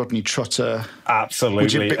Horses, Rodney Trotter.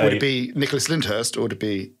 Absolutely. Would it be Nicholas Lyndhurst, or would it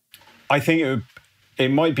be... I think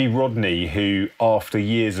it might be Rodney who, after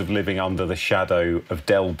years of living under the shadow of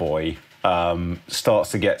Del Boy,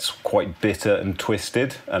 starts to get quite bitter and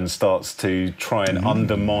twisted and starts to try and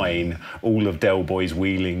undermine all of Del Boy's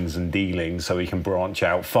wheelings and dealings so he can branch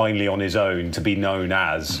out finally on his own to be known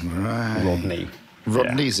as Rodney.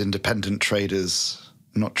 Rodney's independent traders.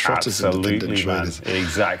 Not Trotter's independent traders.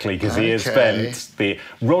 Exactly, because he has spent the...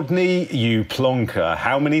 Rodney, you plonker.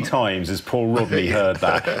 How many times has poor Rodney heard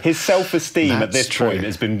that? His self-esteem at this point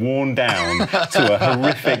has been worn down to a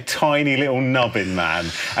horrific, tiny little nubbin man.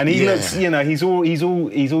 And he looks, he's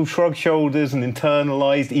all shrugged shoulders and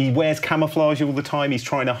internalised. He wears camouflage all the time. He's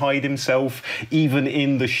trying to hide himself, even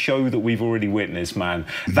in the show that we've already witnessed, man.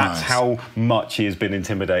 That's how much he has been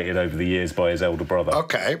intimidated over the years by his elder brother.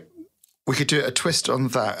 Okay. We could do a twist on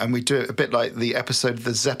that, and we do it a bit like the episode of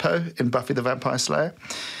the Zeppo in Buffy the Vampire Slayer.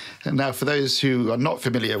 And now, for those who are not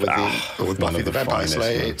familiar with with Buffy the Vampire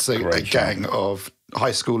Slayer, it's a gang of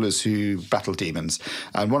high schoolers who battle demons.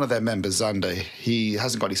 And one of their members, Xander, he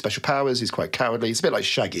hasn't got any special powers. He's quite cowardly. He's a bit like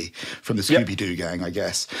Shaggy from the Scooby-Doo gang, I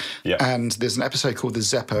guess. Yep. And there's an episode called The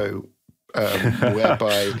Zeppo,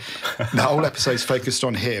 whereby the whole episode's focused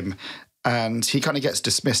on him. And he kind of gets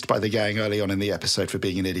dismissed by the gang early on in the episode for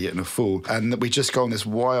being an idiot and a fool. And we just go on this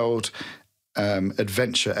wild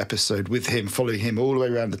adventure episode with him, following him all the way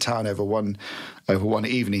around the town over one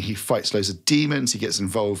evening. He fights loads of demons. He gets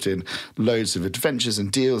involved in loads of adventures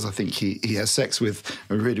and deals. I think he has sex with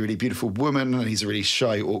a really, really beautiful woman, and he's a really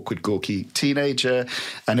shy, awkward, gawky teenager.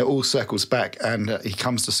 And it all circles back, and he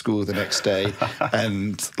comes to school the next day,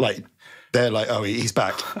 and they're like, oh, he's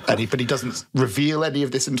back. But he doesn't reveal any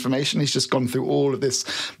of this information. He's just gone through all of this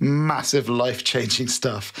massive life-changing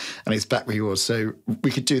stuff, and he's back where he was. So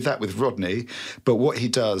we could do that with Rodney. But what he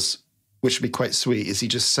does, which would be quite sweet, is he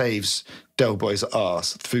just saves Del Boy's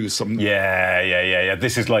arse through some... Yeah.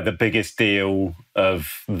 This is like the biggest deal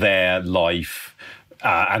of their life.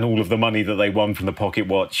 And all of the money that they won from the pocket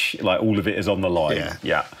watch, like all of it is on the line.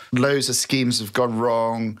 Yeah. Loads of schemes have gone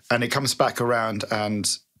wrong, and it comes back around, and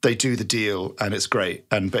they do the deal, and it's great.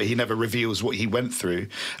 But he never reveals what he went through.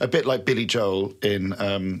 A bit like Billy Joel in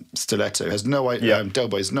Stiletto. Has no idea. Del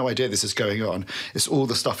Boy has no idea this is going on. It's all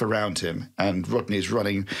the stuff around him, and Rodney is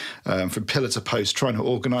running from pillar to post, trying to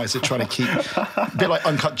organise it, trying to keep a bit like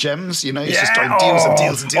Uncut Gems. You know, he's just trying deals and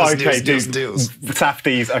deals and deals and deals and deals.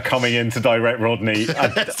 Safties are coming in to direct Rodney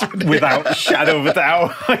without shadow of a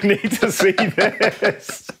doubt. I need to see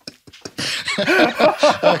this.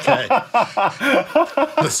 Okay.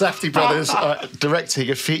 The Saftie Brothers are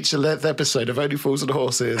directing a feature-length episode of Only Fools and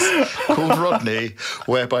Horses called Rodney,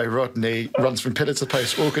 whereby Rodney runs from pillar to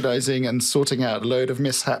post, organising and sorting out a load of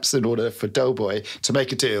mishaps in order for Del Boy to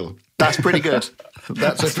make a deal. That's pretty good.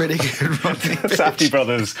 That's a pretty good Rodney pitch. Saftie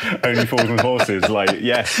Brothers, Only Fools and Horses,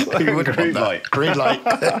 yes. Who wouldn't want that? Green light.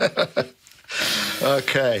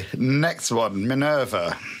 Okay, next one,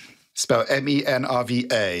 Minerva. Spelled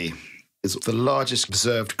MENRVA. Is the largest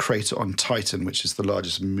observed crater on Titan, which is the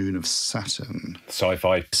largest moon of Saturn.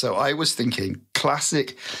 Sci-fi. So I was thinking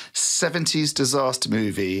classic 70s disaster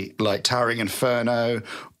movie like Towering Inferno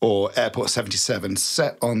or Airport 77,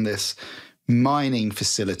 set on this mining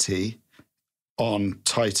facility on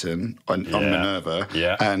Titan, on Minerva.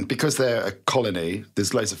 Yeah. And because they're a colony,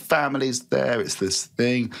 there's loads of families there. It's this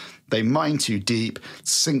thing. They mine too deep,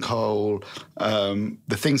 sinkhole,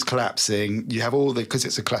 the thing's collapsing. You have because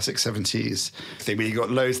it's a classic 70s thing where you got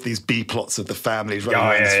loads of these B plots of the families running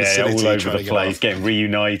around this facility. All over the place, getting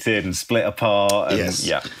reunited and split apart.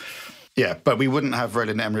 And, Yeah, but we wouldn't have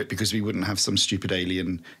Roland Emmerich because we wouldn't have some stupid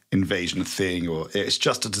alien invasion thing, or it's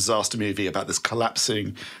just a disaster movie about this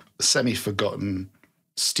collapsing, semi-forgotten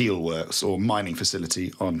steelworks or mining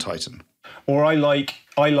facility on Titan. Or I like.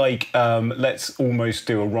 Let's almost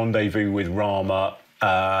do a rendezvous with Rama.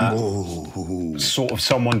 Sort of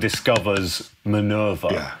someone discovers Minerva.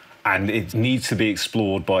 Yeah. And it needs to be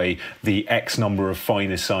explored by the X number of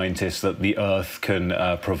finest scientists that the Earth can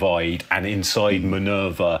provide. And inside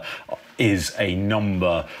Minerva is a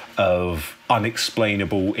number of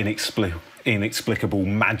unexplainable, inexplicable,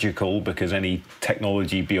 magical, because any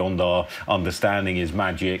technology beyond our understanding is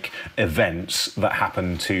magic, events that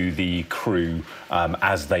happen to the crew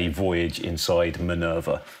as they voyage inside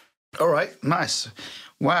Minerva. All right, nice.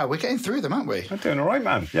 Wow, we're getting through them, aren't we? We're doing all right,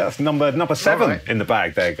 man. Yeah, that's number 7 in the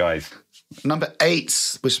bag there, guys. Number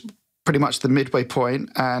 8 was pretty much the midway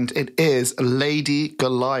point, and it is Lady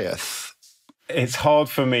Goliath. It's hard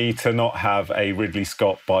for me to not have a Ridley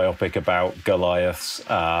Scott biopic about Goliath's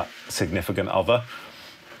significant other.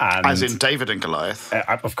 And as in David and Goliath?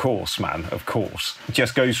 Of course, man, of course.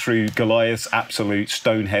 Just goes through Goliath's absolute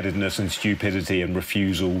stoneheadedness and stupidity and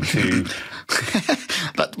refusal to...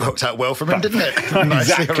 That worked out well for him, didn't it?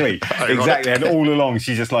 Exactly. And all along,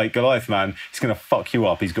 she's just like, Goliath, man, he's going to fuck you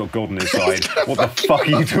up. He's got God on his side. What the fuck are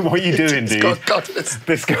you doing? What are you doing, dude?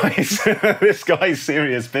 This guy's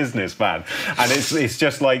serious business, man. And it's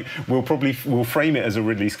just like, we'll frame it as a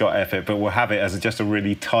Ridley Scott effort, but we'll have it as just a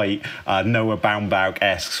really tight Noah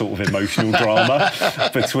Baumbach-esque sort of emotional drama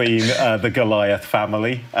between the Goliath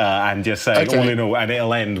family and just saying, all in all, and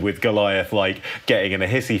it'll end with Goliath like getting in a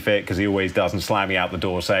hissy fit, because he always does, and slamming out the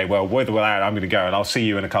door saying, well, with or without, I'm going to go and I'll see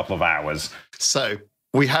you in a couple of hours. So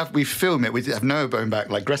we film it. We have Noah Baumbach,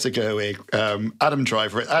 like Greta Gerwig, Adam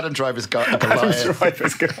Driver. Adam Driver's Goliath. Adam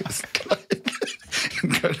Driver's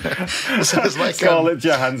So it's like Scarlett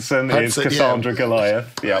Johansson is Cassandra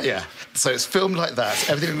Goliath. Yeah. So it's filmed like that.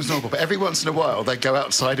 Everything was normal. But every once in a while, they go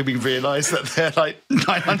outside and we realise that they're like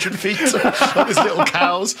 900 feet like there's little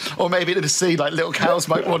cows. Or maybe in the sea, like little cows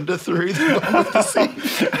might wander through the bottom of the sea.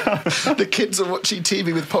 The kids are watching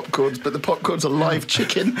TV with popcorns, but the popcorns are live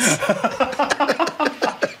chickens.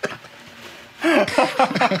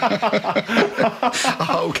 A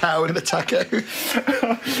whole cow in a taco.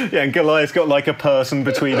 Yeah, and Goliath's got like a person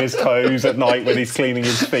between his toes at night when he's cleaning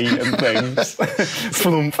his feet and things.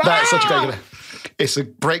 That's such a great. It's a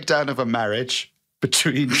breakdown of a marriage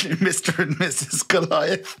between Mr. and Mrs.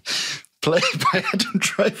 Goliath, played by Adam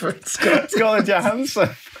Driver and Scarlett Johansson.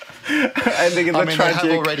 Ending in the tragic. They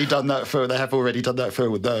have already done that film. They have already done that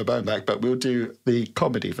film with Noah Baumbach, but we'll do the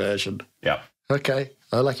comedy version. Yeah. Okay,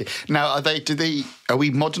 I like it. Now, are we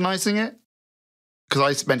modernising it?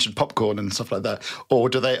 Because I mentioned popcorn and stuff like that. Or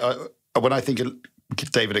do they? When I think of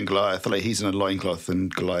David and Goliath, like he's in a loincloth and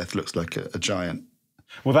Goliath looks like a giant.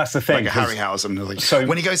 Well, that's the thing. Like a Harryhausen. So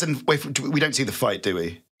when he goes in, we don't see the fight, do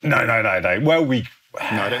we? No. Well, we. No,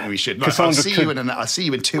 I don't think we should. Like, I'll see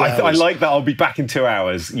you in 2 hours. I like that. I'll be back in 2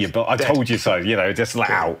 hours. Yeah, but I told you so. Just let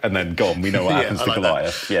out and then gone. We know what happens to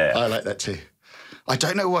Goliath. That. Yeah, I like that too. I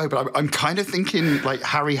don't know why, but I'm kind of thinking like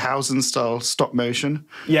Harryhausen style stop motion.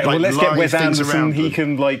 Yeah, like, well, let's get Wes Anderson. He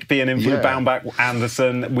can like be an influence. Baumbach,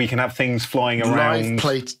 Anderson. We can have things flying around.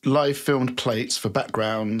 Live filmed plates for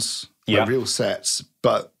backgrounds. Like real sets,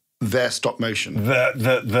 but they're stop motion.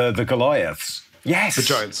 The Goliaths. Yes. The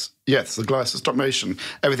giants. Yes, the Goliaths are stop motion.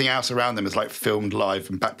 Everything else around them is like filmed live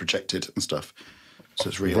and back projected and stuff. So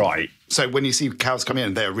it's real. Right. So when you see cows come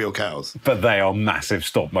in, they're real cows. But they are massive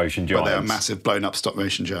stop motion giants. But they are massive blown up stop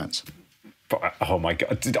motion giants. But, oh my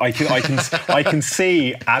God. I can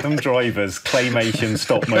see Adam Driver's claymation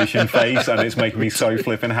stop motion face, and it's making me so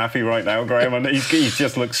flipping happy right now, Graham. And he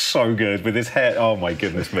just looks so good with his hair. Oh my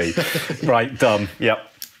goodness me. Right, done. Yep.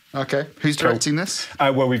 Okay. Who's directing this?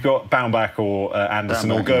 Well, we've got Baumbach or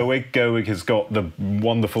Anderson or Gerwig. Gerwig has got the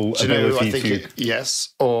wonderful ability to... Yes,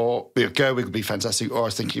 or Gerwig would be fantastic, or I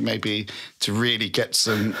was thinking maybe to really get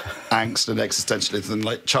some angst and existentialism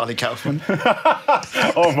like Charlie Kaufman.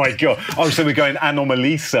 Oh, my God. Oh, so we're going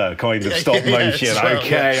Anomalisa kind of stop motion. Well,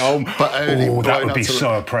 okay. Yeah. But only that would be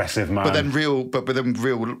so oppressive, man. But then real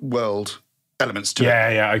world elements to it.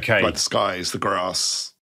 Yeah, okay. Like the skies, the grass...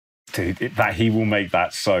 Dude, that he will make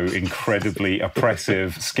that so incredibly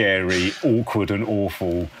oppressive, scary, awkward and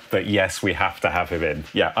awful that, yes, we have to have him in.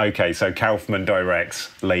 Yeah, okay, so Kaufman directs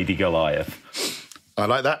Lady Goliath. I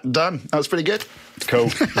like that. Done. That was pretty good. Cool.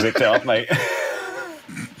 Zipped it up, mate.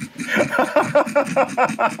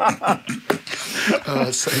 Oh,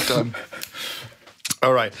 it's so done.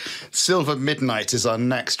 All right. Silver Midnight is our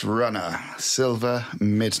next runner. Silver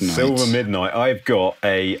Midnight. Silver Midnight. I've got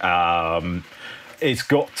a... It's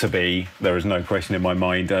got to be, there is no question in my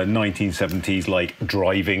mind, a 1970s like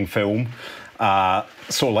driving film,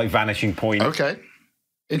 sort of like Vanishing Point. Okay,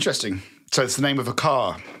 interesting. So it's the name of a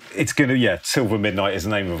car. It's Silver Midnight is the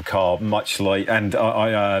name of a car, much like, and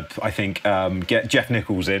I think get Jeff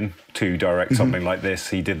Nichols in to direct something like this.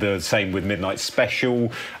 He did the same with Midnight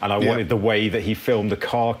Special, and I wanted the way that he filmed the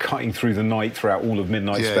car cutting through the night throughout all of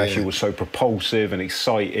Midnight Special was so propulsive and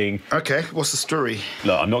exciting. Okay, what's the story?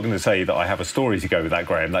 Look, I'm not going to say that I have a story to go with that,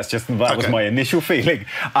 Graham. That's just that was my initial feeling.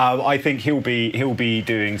 I think he'll be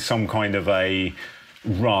doing some kind of a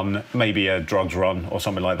run, maybe a drugs run or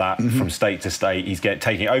something like that, from state to state. He's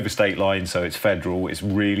taking it over state lines, so it's federal. It's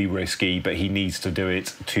really risky, but he needs to do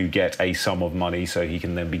it to get a sum of money so he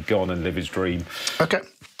can then be gone and live his dream. Okay.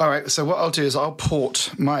 All right. So what I'll do is I'll port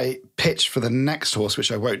my pitch for the next horse,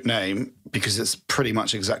 which I won't name because it's pretty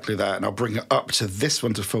much exactly that, and I'll bring it up to this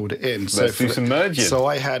one to fold it in. Let's do some merging. So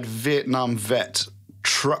I had Vietnam vet,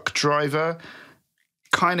 truck driver,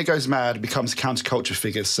 kind of goes mad, becomes a counterculture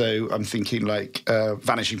figure. So I'm thinking like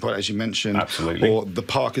Vanishing Point, as you mentioned. Absolutely. Or The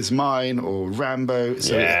Park is Mine, or Rambo.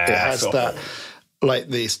 So it has that, like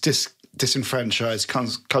this disenfranchised,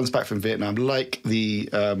 comes back from Vietnam, like the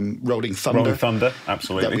Rolling Thunder. Rolling Thunder,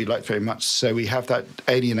 absolutely. That we like very much. So we have that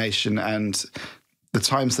alienation, and the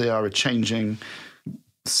times they are changing.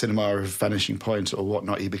 Cinema of Vanishing Point or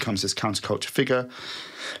whatnot, he becomes this counterculture figure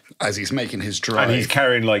as he's making his drive. And he's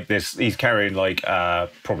carrying like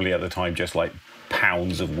probably at the time just like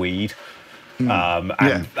pounds of weed. And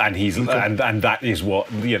that is what,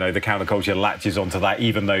 the counterculture latches onto that,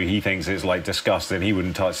 even though he thinks it's like disgusting. He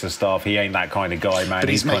wouldn't touch the stuff. He ain't that kind of guy, man. But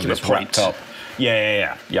he's making kind of a point. Wrapped up.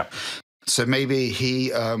 Yeah. So maybe he...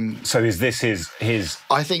 so is this his...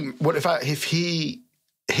 I think, if he...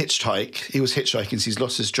 he was hitchhiking, so he's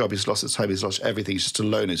lost his job, he's lost his home, he's lost everything, he's just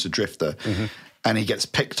alone as a drifter. and he gets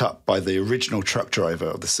picked up by the original truck driver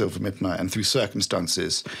of the Silver Midnight, and through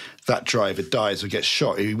circumstances, that driver dies or gets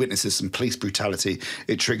shot. He witnesses some police brutality.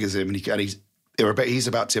 It triggers him, and he's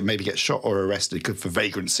about to maybe get shot or arrested for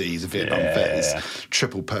vagrancy. He's a Vietnam vet, he's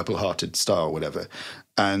triple purple-hearted star or whatever.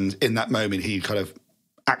 And in that moment, he kind of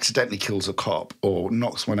accidentally kills a cop or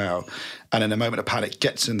knocks one out, and in a moment of panic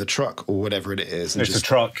gets in the truck or whatever it is. And it's a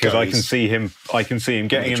truck, because I can see him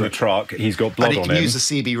getting in the truck. He's got blood on him. And he can use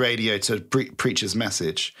the CB radio to preach his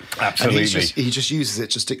message. Absolutely. And he just uses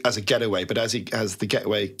it as a getaway. But as the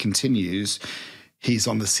getaway continues, he's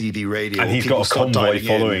on the CB radio. And he's got a convoy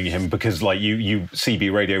following him, because like you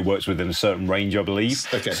CB radio works within a certain range, I believe.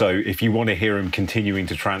 Okay. So if you want to hear him continuing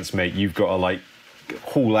to transmit, you've got to like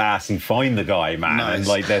haul ass and find the guy, man. Nice. And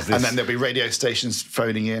like there's this, and then there'll be radio stations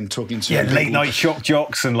phoning in, talking to late night shock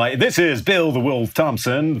jocks, and like, this is Bill the Wolf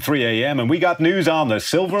Thompson, 3 a.m. and we got news on the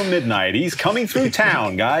Silver Midnight. He's coming through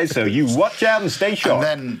town, guys. So you watch out and stay sharp.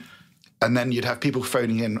 And then you'd have people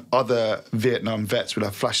phoning in, other Vietnam vets would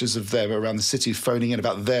have flashes of them around the city phoning in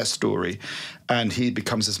about their story. And he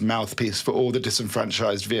becomes this mouthpiece for all the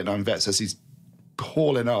disenfranchised Vietnam vets as he's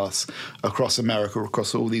hauling ass across America,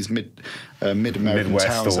 across all these mid-American Midwest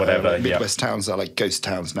towns, or whatever, Midwest towns are like ghost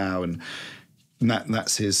towns now, and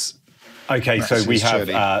that's his. Okay, that's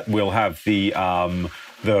so we'll have the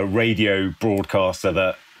radio broadcaster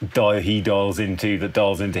that he dials into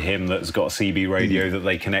him, that's got a CB radio that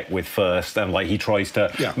they connect with first, and like he tries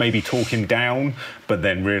to maybe talk him down, but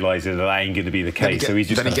then realises that ain't going to be the case, so he's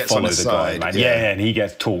just going to follow the guy, man. And he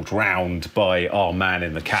gets talked round by our man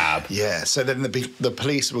in the cab. Yeah, so then the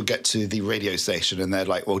police will get to the radio station, and they're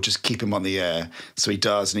like, well, just keep him on the air. So he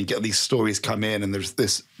does, and he get these stories come in, and there's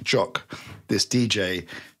this jock, this DJ,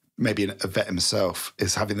 maybe a vet himself,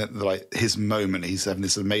 is having his moment. He's having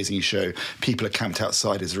this amazing show. People are camped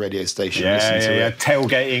outside his radio station listening to it.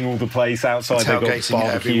 Tailgating all the place outside. They've got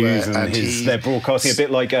barbecues, and they're broadcasting a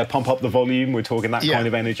bit like Pump Up the Volume. We're talking that kind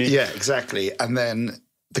of energy. Yeah, exactly. And then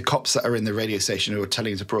the cops that are in the radio station who are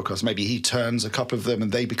telling him to broadcast, maybe he turns a couple of them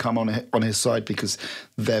and they become on his side because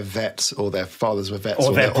they're vets, or their fathers were vets,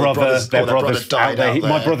 or their brothers died out there.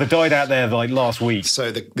 My brother died out there like last week.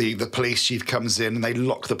 So the police chief comes in and they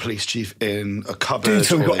lock the police chief in a cupboard. Dude,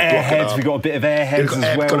 so we've got airheads. We've got a bit of airheads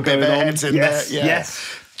as well. Got a bit of airheads in there. Yeah.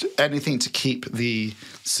 Yes. Anything to keep the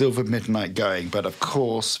Silver Midnight going, but of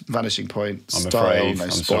course, Vanishing Point style, no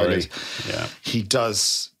spoilers. Yeah. He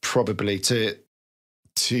does probably to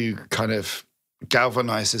kind of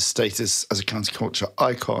galvanise his status as a counterculture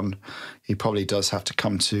icon, he probably does have to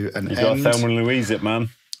come to an end. You've got Thelma and Louise it, man.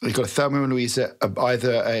 You've got Thelma and Louise it,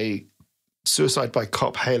 either a suicide by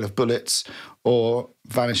cop, hail of bullets, or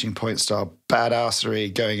Vanishing Point style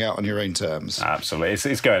badassery, going out on your own terms.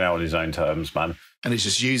 Absolutely. It's going out on his own terms, man. And he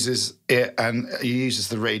just uses it, and he uses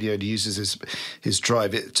the radio, and he uses his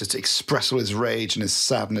drive to express all his rage and his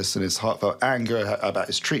sadness and his heartfelt anger about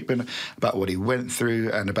his treatment, about what he went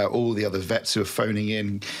through, and about all the other vets who are phoning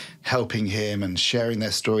in, helping him and sharing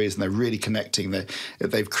their stories, and they're really connecting.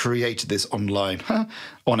 They've created this online,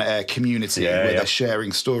 on-air community where they're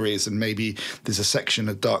sharing stories, and maybe there's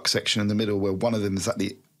a dark section in the middle where one of them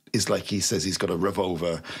is like, he says he's got a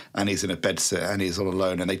revolver and he's in a bedsit and he's all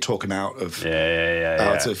alone, and they talk him out of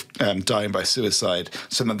dying by suicide.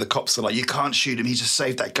 So then the cops are like, you can't shoot him, he just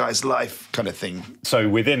saved that guy's life, kind of thing. So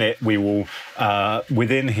within it, we will,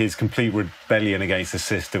 within his complete rebellion against the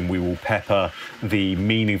system, we will pepper the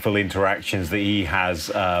meaningful interactions that he has,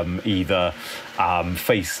 either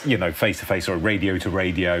face to face or radio to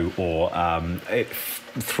radio, or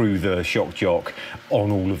through the shock jock,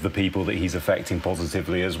 on all of the people that he's affecting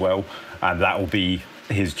positively as well. And that will be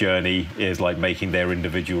his journey, is like making their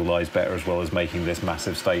individual lives better, as well as making this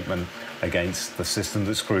massive statement against the system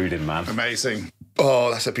that screwed him, man. Amazing.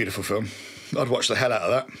 Oh, that's a beautiful film. I'd watch the hell out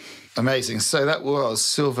of that. Amazing. So that was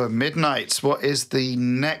Silver Midnight. What is the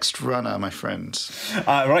next runner, my friend?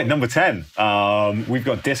 Right, number 10. We've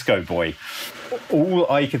got Disco Boy. All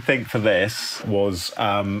I could think for this was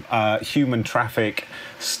a human traffic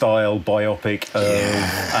style biopic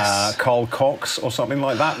of Carl Cox or something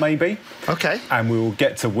like that, maybe. Okay. And we will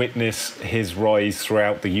get to witness his rise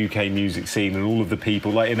throughout the UK music scene, and all of the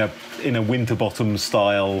people, like in a Winterbottom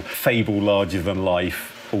style fable larger than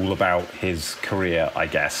life, all about his career, I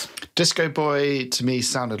guess. Disco Boy to me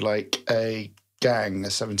sounded like a gang, a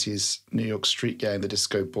 70s New York street gang, the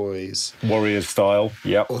Disco Boys. Warriors style,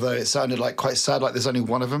 yep. Although it sounded like quite sad, like there's only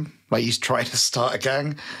one of them. Like he's trying to start a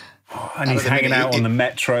gang. And he's hanging out on the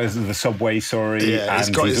metros, the subway, sorry. Yeah, and he's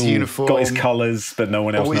got his uniform. Got his colours, but no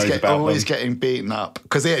one else knows about them. Always getting beaten up.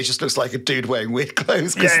 Because, he just looks like a dude wearing weird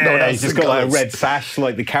clothes. Yeah, he's just got like a red sash,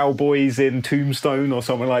 like the cowboys in Tombstone or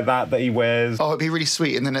something like that he wears. Oh, it'd be really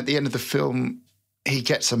sweet. And then at the end of the film, he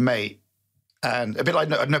gets a mate. And a bit like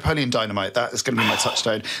Napoleon Dynamite, that is going to be my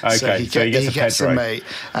touchstone. Okay, so he gets a Pedro. mate.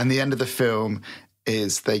 And the end of the film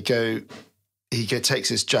is he takes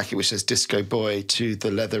his jacket, which says Disco Boy, to the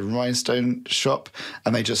leather rhinestone shop,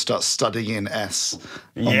 and they just start studying in S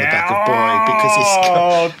on the back of Boy because he's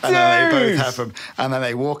got, and then they both have them, and then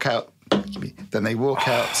they walk out. Then they walk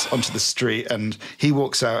out onto the street, and he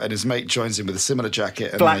walks out, and his mate joins him with a similar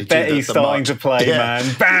jacket. And Black Betty's starting to play, man.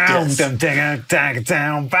 Yes.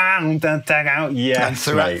 Yeah.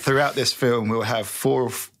 And throughout this film, we'll have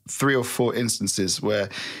 3 or 4 instances where.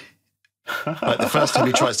 Like the first time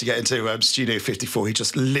he tries to get into Studio 54, he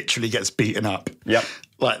just literally gets beaten up. Yep.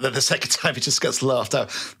 Like the second time, he just gets laughed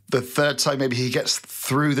out. The third time, maybe he gets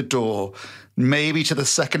through the door, maybe to the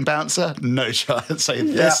second bouncer. No chance. So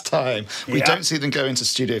this time, we don't see them go into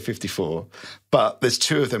Studio 54, but there's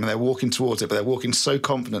 2 of them and they're walking towards it, but they're walking so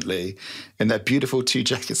confidently in their beautiful 2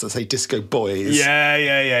 jackets that say Disco Boys.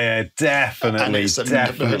 Yeah. Definitely.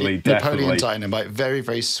 Napoleon Dynamite, very,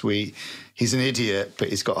 very sweet. He's an idiot, but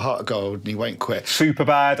he's got a heart of gold and he won't quit.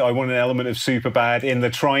 Superbad. I want an element of Superbad in the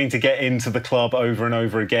trying to get into the club over and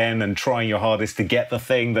over again and trying your hardest to get the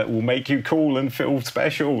thing that will make you cool and feel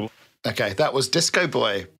special. Okay, that was Disco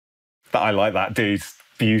Boy. I like that, dude.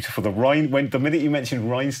 Beautiful. The minute you mentioned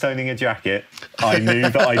rhinestoning a jacket, I knew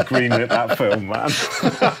that I'd greenlit that film, man.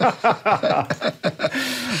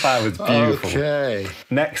 That was beautiful. Okay.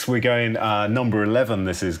 Next, we're going number 11.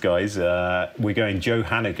 This is, guys. We're going Joe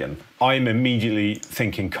Hannigan. I'm immediately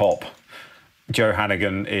thinking cop. Joe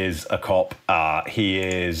Hannigan is a cop. He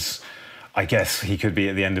is. I guess he could be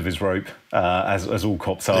at the end of his rope, as all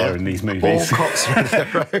cops are in these movies. All cops are at their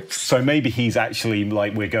ropes. So maybe he's actually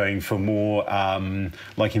like we're going for more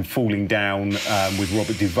like in Falling Down with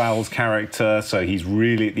Robert Duvall's character. So he's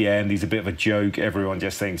really at the end. He's a bit of a joke. Everyone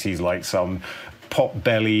just thinks he's like some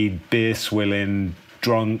pot-bellied, beer-swilling,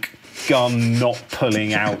 drunk, gun not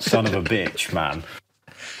pulling out son of a bitch, man.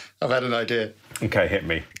 I've had an idea. Okay, hit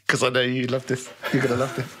me. Because I know you love this. You're going to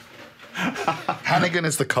love this. Hannigan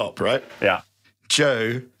is the cop, right? Yeah.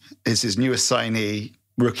 Joe is his new assignee,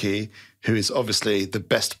 rookie, who is obviously the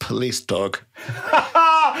best police dog.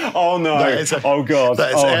 Oh, no. Oh, God.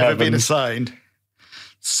 That has ever been heavens. assigned.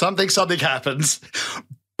 Something happens.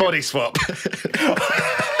 Body swap.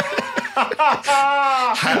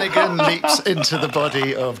 Hannigan leaps into the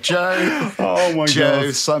body of Joe. Oh, my God.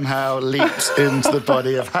 Joe somehow leaps into the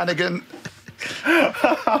body of Hannigan.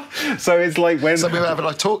 So it's like when some people have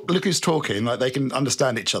like look who's talking, like they can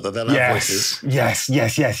understand each other. They'll have voices. Yes.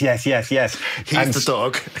 He's the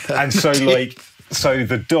dog, and so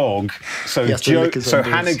the dog. So Joe. So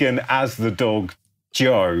Hannigan as the dog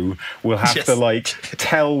Joe will have to like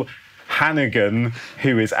tell Hannigan,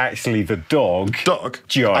 who is actually the dog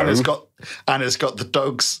Joe, and has got the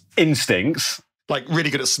dog's instincts. Like really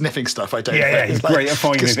good at sniffing stuff. He's like, great at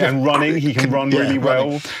finding it and running. He can run really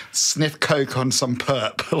well. Sniff coke on some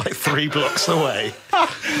perp like 3 blocks away,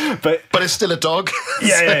 but it's still a dog.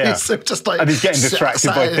 Yeah. So just like and he's getting distracted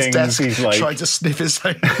by things. He's like trying to sniff his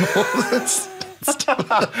own balls.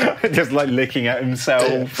 Just like licking at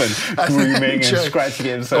himself and grooming and scratching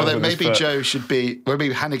at himself. Well, then maybe Joe should be. Well,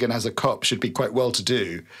 maybe Hannigan as a cop should be quite well to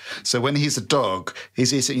do. So when he's a dog, he's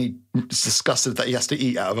disgusted that he has to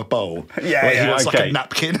eat out of a bowl. He wants like a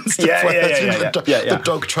napkin and stuff like that. The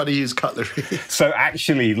dog trying to use cutlery. So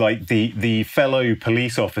actually, like the fellow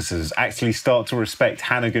police officers actually start to respect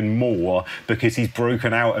Hannigan more because he's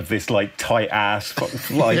broken out of this like tight ass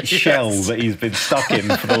like shell that he's been stuck in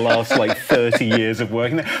for the last like 30 years of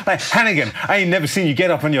working there. Like, Hannigan, I ain't never seen you get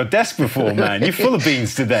up on your desk before, man. You're full of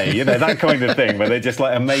beans today. You know, that kind of thing, where they're just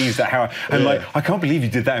like amazed at how, and like, I can't believe you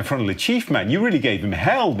did that in front of the chief, man. You really gave him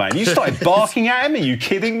hell, man. You started barking at him. Are you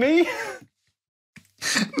kidding me?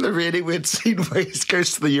 The really weird scene where he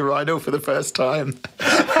goes to the urinal for the first time.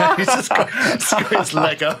 And he's just got his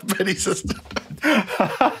leg up and he's just...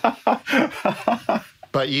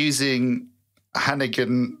 But using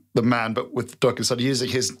Hannigan, the man, but with the dog inside, using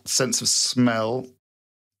his sense of smell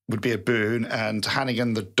would be a boon, and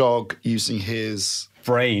Hannigan, the dog, using his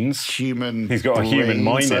brains, he's got a human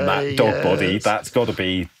mind in that dog body. That's got to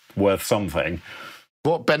be worth something.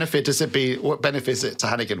 What benefit does it to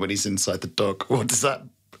Hannigan when he's inside the dog? What does that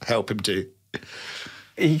help him do?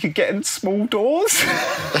 he could get in small doors.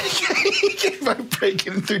 By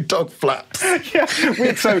breaking through dog flaps. Yeah,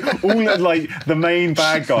 so the main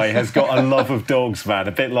bad guy has got a love of dogs, man.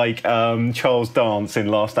 A bit like Charles Dance in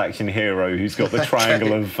Last Action Hero, who's got the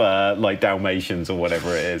triangle of Dalmatians or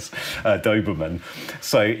whatever it is, Doberman.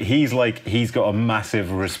 So he's got a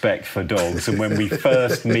massive respect for dogs. And when we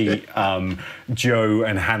first meet Joe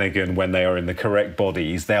and Hannigan, when they are in the correct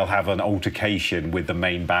bodies, they'll have an altercation with the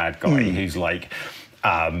main bad guy, who's like.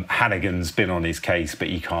 Hannigan's been on his case, but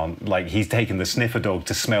he can't. He's taken the sniffer dog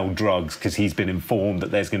to smell drugs because he's been informed that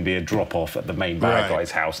there's going to be a drop off at the main bad guy's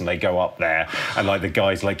house, and they go up there, and the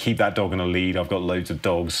guy's like, keep that dog on a lead. I've got loads of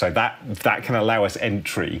dogs, so that can allow us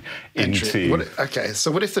entry. Into. So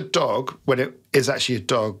what if the dog, when it is actually a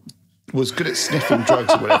dog, was good at sniffing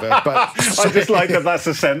drugs or whatever? But I just like that. That's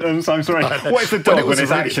a sentence. I'm sorry. What if the dog when it's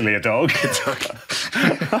actually a dog?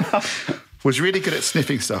 Was really good at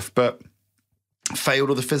sniffing stuff, but failed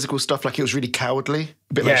all the physical stuff. Like, it was really cowardly,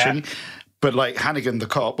 a bit like Shingy. But like Hannigan, the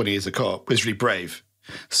cop, when he is a cop, is really brave.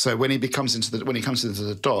 So when he comes into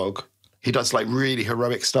the dog, he does like really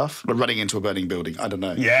heroic stuff, like running into a burning building. I don't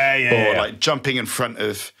know. Or like jumping in front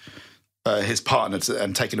of his partner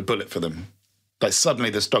and taking a bullet for them. Like, suddenly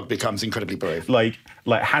this dog becomes incredibly brave. Like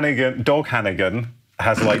Hannigan, dog Hannigan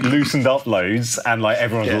has loosened up loads, and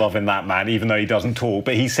everyone's loving that man, even though he doesn't talk.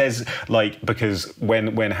 But he says because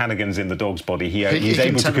when Hannigan's in the dog's body, he's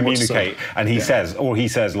able to communicate, and he says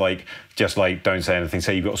just don't say anything.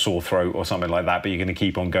 Say you've got a sore throat or something like that, but you're going to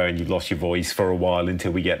keep on going. You've lost your voice for a while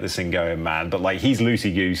until we get this thing going, man. But he's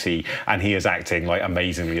loosey goosey, and he is acting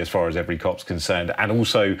amazingly as far as every cop's concerned. And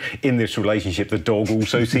also in this relationship, the dog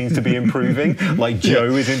also seems to be improving.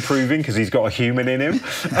 Joe is improving because he's got a human in him.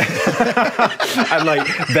 And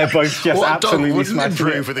they're both just absolutely smashing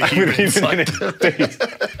it. With a human inside.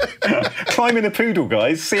 Climb in a poodle,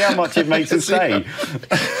 guys. See how much it makes us say.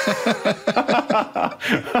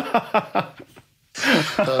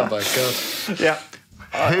 Oh my god! Yeah.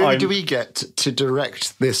 Who do we get to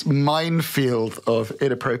direct this minefield of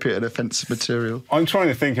inappropriate and offensive material? I'm trying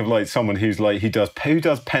to think of someone who does pent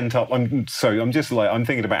up. I'm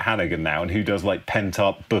thinking about Hannigan now, and who does pent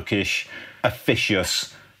up, bookish,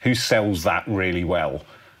 officious. Who sells that really well,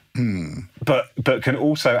 but can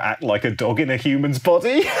also act like a dog in a human's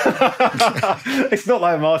body. It's not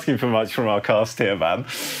like I'm asking for much from our cast here, man.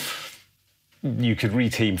 You could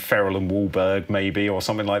reteam Ferrell and Wahlberg, maybe, or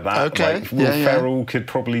something like that. Okay. Will Ferrell could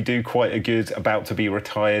probably do quite a good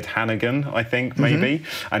about-to-be-retired Hannigan, I think, maybe.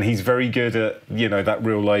 And he's very good at, that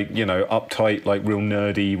real, uptight, real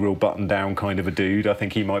nerdy, real button-down kind of a dude. I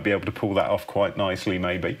think he might be able to pull that off quite nicely,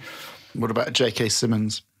 maybe. What about J.K.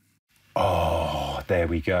 Simmons? Oh, there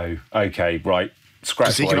we go. Okay, right. Scratch what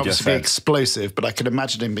I just said. Because he can obviously be explosive, but I can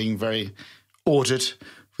imagine him being very ordered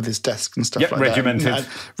with his desk and stuff regimented. That.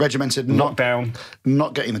 Regimented. Knocked down.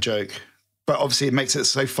 Not getting the joke. But obviously it makes it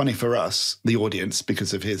so funny for us, the audience,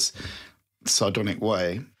 because of his sardonic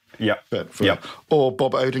way. Yeah. Or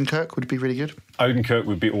Bob Odenkirk would be really good. Odenkirk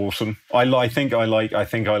would be awesome. I think I like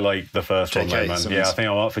the first one, though, man. Simmons. Yeah, I think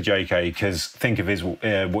I'm up for JK, because think of his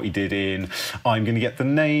what he did in. I'm going to get the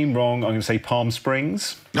name wrong. I'm going to say Palm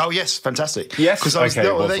Springs. Oh yes, fantastic. Yes. There you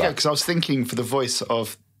go. Because I was thinking for the voice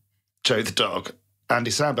of Joe the dog,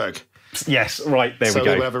 Andy Samberg. Yes, right, there we go.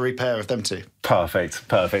 So we'll have a repair of them two. Perfect.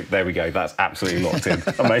 There we go. That's absolutely locked in.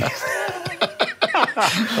 Amazing.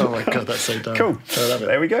 Oh my god, that's so dumb. Cool. I love it.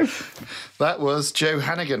 There we go. That was Joe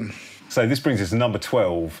Hannigan. So this brings us to number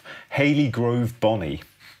 12, Hayley Grove Bonnie.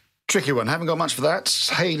 Tricky one. Haven't got much for that.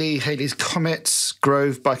 Hayley's Comets,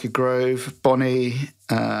 Grove, Biker Grove, Bonnie.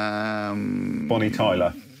 Bonnie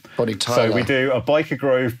Tyler. So we do a Biker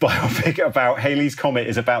Grove biopic about Hayley's Comet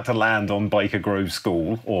is about to land on Biker Grove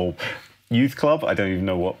School or youth club. I don't even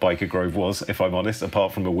know what Biker Grove was, if I'm honest,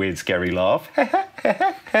 apart from a weird, scary laugh.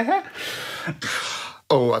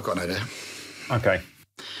 Oh, I've got an idea. Okay.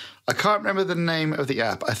 I can't remember the name of the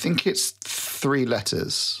app. I think it's 3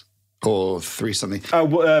 letters or 3 something.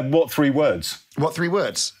 What 3 words? What 3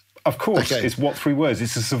 words? Of course, okay. It's what 3 words.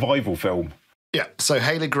 It's a survival film. Yeah, so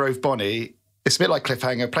Hayley Grove Bonnie, it's a bit like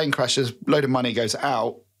Cliffhanger. Plane crashes, load of money goes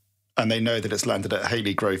out, and they know that it's landed at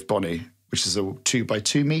Hayley Grove Bonnie, which is a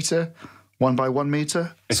 2x2 metre, 1x1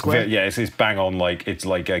 metre square. It's bang on, it's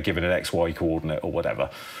like given an XY coordinate or whatever.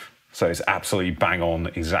 So it's absolutely bang on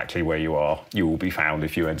exactly where you are. You will be found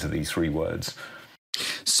if you enter these 3 words.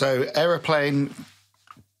 So aeroplane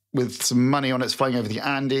with some money on it's flying over the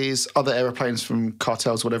Andes. Other aeroplanes from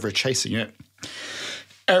cartels, whatever, are chasing it.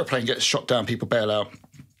 Aeroplane gets shot down, people bail out.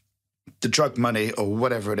 The drug money or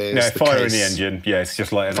whatever it is. Yeah, fire in the engine. Yeah, it's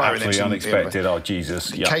just like an absolutely unexpected, oh,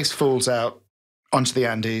 Jesus. The case falls out onto the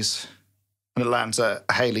Andes. And it lands at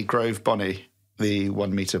Haley Grove Bonnie, the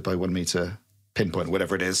 1 metre by 1 metre pinpoint,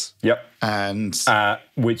 whatever it is. Yep. And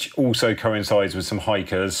which also coincides with some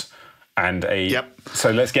hikers and a... Yep.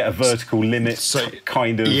 So let's get a vertical limit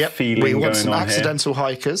kind of feeling going on here. We want some accidental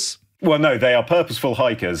hikers. Well, no, they are purposeful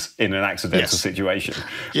hikers in an accidental situation.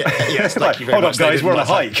 Yeah, yes, thank you very Hold much. on, guys, we're on a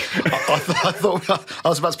hike. I thought I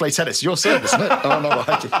was about to play tennis. Your service, isn't it? Oh, no, we're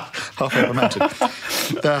hiking halfway up a mountain.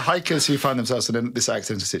 The hikers who find themselves in this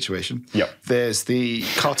accidental situation. Yep. There's the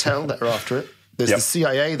cartel that are after it. There's the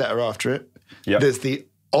CIA that are after it. Yep. There's the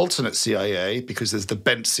alternate CIA, because there's the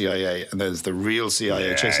bent CIA and there's the real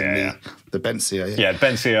CIA chasing the bent CIA. Yeah,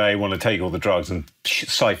 bent CIA want to take all the drugs and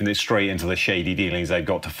siphon it straight into the shady dealings they've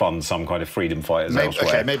got to fund some kind of freedom fighters elsewhere.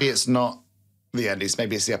 Okay, maybe it's not the Andes,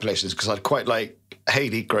 maybe it's the Appalachians, because I'd quite like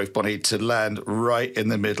Haley Grove Bonnie to land right in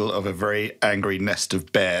the middle of a very angry nest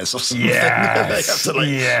of bears or something. Yes,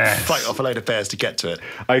 they have to fight off a load of bears to get to it.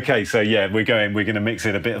 Okay, so yeah, we're going to mix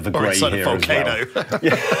in a bit of the grey here volcano. As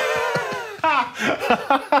well.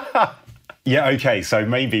 Yeah, okay, so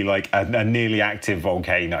maybe like a nearly active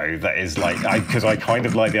volcano that is like, because I kind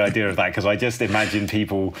of like the idea of that, because I just imagine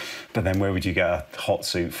people, but then where would you get a hot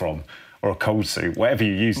suit from? Or a cold suit, whatever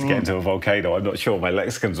you use to get into a volcano. I'm not sure, my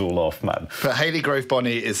lexicon's all off, man. But Haley Grove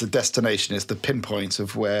Bonnie is the destination, is the pinpoint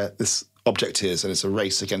of where this object is, and it's a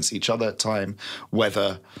race against each other, time,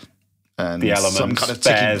 weather, and the elements, some kind of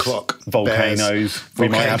ticking clock. Volcanoes. We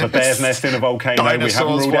might have a bear's nest in a volcano.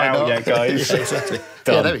 Dinosaurs, we haven't ruled out yet, guys. Yeah, exactly.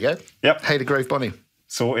 Yeah, there we go. Yep. Haley Grove Bonnie.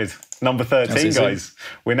 Sorted. Number 13, guys.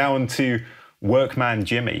 We're now on to Workman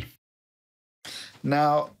Jimmy.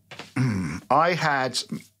 Now, I had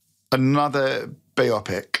another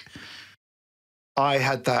biopic. I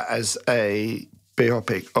had that as a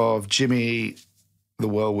biopic of Jimmy the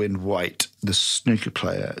Whirlwind White, the snooker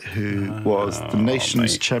player who was the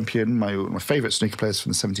nation's champion, my favourite snooker players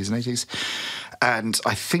from the 70s and 80s. And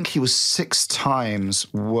I think he was 6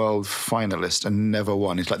 times world finalist and never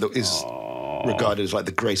won. He's like is regarded as like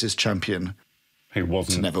the greatest champion who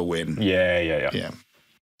wasn't to never win. Yeah.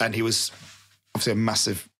 And he was obviously a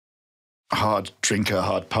massive hard drinker,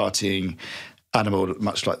 hard partying animal,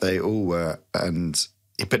 much like they all were.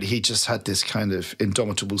 But he just had this kind of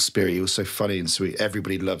indomitable spirit. He was so funny and sweet.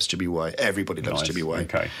 Everybody loves Jimmy White. Everybody loves Jimmy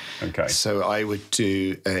White. Okay. So I would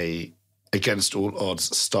do a against all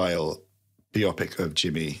odds style biopic of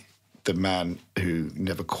Jimmy, the man who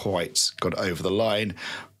never quite got over the line,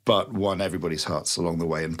 but won everybody's hearts along the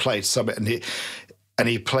way and played some. And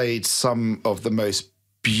he played some of the most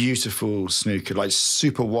beautiful snooker, like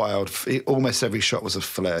super wild. Almost every shot was a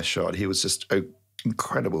flair shot. He was just an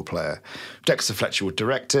incredible player. Dexter Fletcher would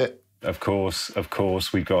direct it. Of course.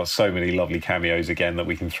 We've got so many lovely cameos again that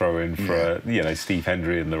we can throw in for Steve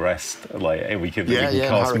Hendry and the rest. Like we can cast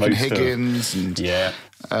Hurricane most Higgins and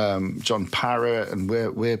John Parrott and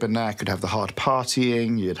Weirbenak. You'd have the hard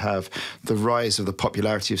partying. You'd have the rise of the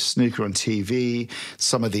popularity of snooker on TV.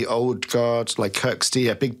 Some of the old guard, like Kirksey,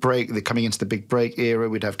 a big break. They're coming into the big break era.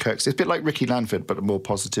 We'd have Kirksey. It's a bit like Ricky Lanford, but a more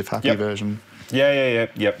positive, happy version. Yeah.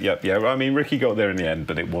 I mean, Ricky got there in the end,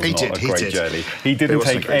 but it was not a great journey. He didn't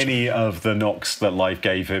take any of the knocks that life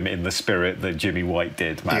gave him in the spirit that Jimmy White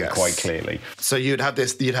did, man, quite clearly. So you'd have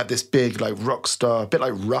this big like rock star, a bit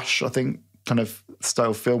like Rush, I think, kind of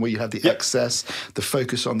style film where you had the excess, the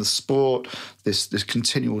focus on the sport, this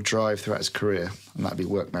continual drive throughout his career, and that'd be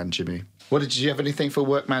Workman Jimmy. Did you have anything for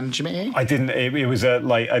Workman Jimmy? I didn't. It was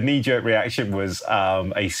a knee-jerk reaction was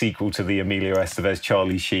a sequel to the Emilio Estevez,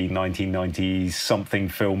 Charlie Sheen 1990-something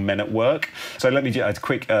film Men at Work. So let me just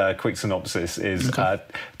a quick synopsis is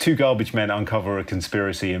 2 garbage men uncover a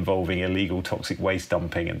conspiracy involving illegal toxic waste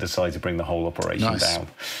dumping and decide to bring the whole operation down.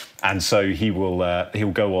 And so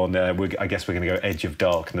he'll go on. I guess we're going to go Edge of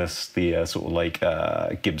Darkness, the sort of like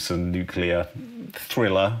Gibson nuclear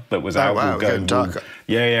thriller that was out. Wow, we're darker.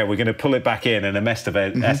 We're going to pull it back in, and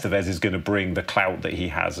Estevez is going to bring the clout that he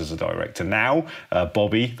has as a director now.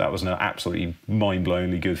 Bobby, that was an absolutely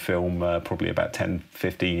mind-blowingly good film, probably about 10,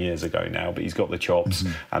 15 years ago now, but he's got the chops,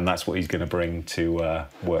 and that's what he's going to bring to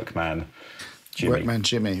Workman Jimmy. Workman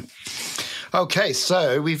Jimmy. Okay,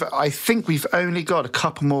 so I think we've only got a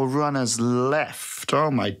couple more runners left.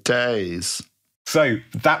 Oh, my days. So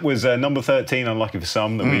that was number 13, unlucky for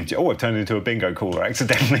some. That I've turned into a bingo caller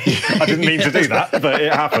accidentally. I didn't mean to do that, but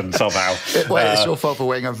it happened somehow. It's your fault for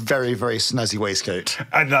wearing a very, very snazzy waistcoat.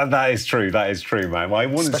 And that is true, man. Well, I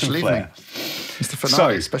wanted special some evening. flair. It's the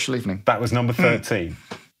finale, special evening. That was number 13.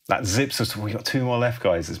 That zips us. We've got 2 more left,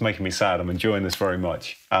 guys. It's making me sad. I'm enjoying this very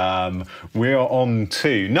much. We're on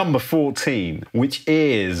to number 14, which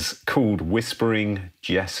is called Whispering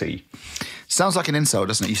Jessie. Sounds like an insult,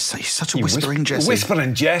 doesn't it? He's such a whispering Jesse.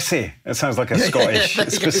 Whispering Jesse. It sounds like a Scottish,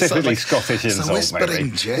 specifically Scottish insult, maybe. It's a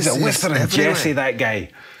whispering Jesse. He's a whispering Jesse, that guy.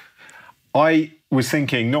 I was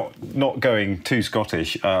thinking, not going too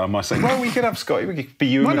Scottish, I must say. Well, we could have Scotty. We could be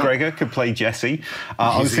Ewan McGregor, could play Jesse.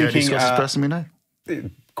 I was thinking... He's the only Scottish person we know.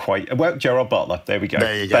 Quite. Well, Gerard Butler. There we go.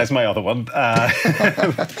 There you go. There's my other one. Not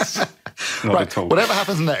at all. Whatever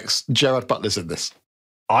happens next, Gerard Butler's in this.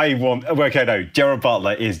 Gerard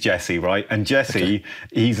Butler is Jesse, right? And Jesse,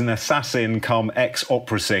 he's an assassin come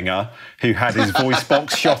ex-opera singer who had his voice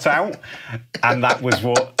box shot out, and that was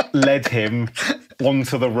what led him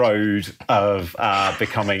onto the road of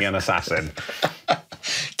becoming an assassin.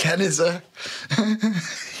 Ken is a...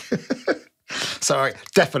 Sorry,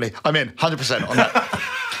 definitely. I'm in 100% on that.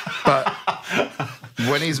 But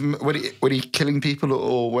when he's killing people,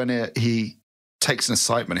 or when he takes an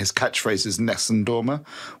assignment, his catchphrase is Ness and Dormer,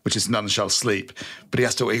 which is none shall sleep. But he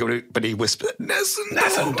has to. But he whispers Ness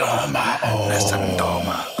and Dormer, Ness and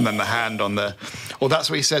Dormer, and then the hand on the. Well, that's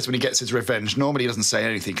what he says when he gets his revenge. Normally he doesn't say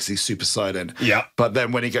anything because he's super silent. Yeah. But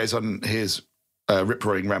then when he goes on his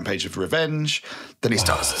rip-roaring rampage of revenge, then he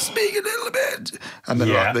starts to speak a little bit, and then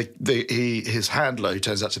his handler, who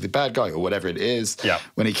turns out to be the bad guy or whatever it is,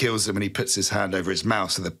 when he kills him and he puts his hand over his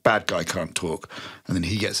mouth so the bad guy can't talk, and then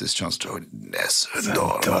he gets his chance to talk, Ness and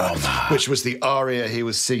Dormer, which was the aria he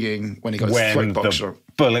was singing when he got his throat box.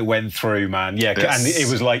 Bullet went through, man. Yeah, yes. And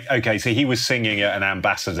it was like, okay, so he was singing at an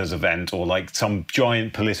ambassador's event or like some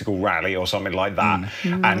giant political rally or something like that.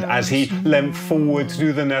 And as he leant forward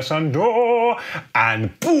to the Ness and Dormer,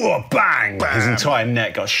 and bang, his entire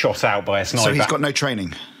neck got shot out by a sniper. So he's got no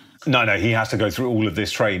training? No, he has to go through all of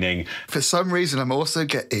this training. For some reason, I'm also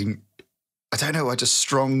getting, I don't know, just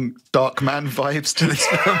strong Dark Man vibes to this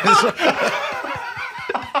film as well.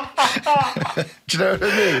 Do you know what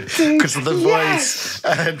I mean? Because of the voice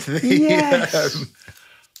and the...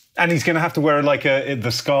 And he's going to have to wear like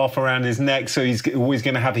the scarf around his neck, so he's always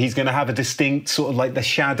going to have a distinct sort of like the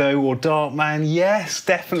shadow or dark man. Yes,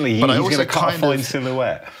 definitely. He's going to cut a fine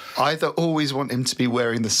silhouette. I either always want him to be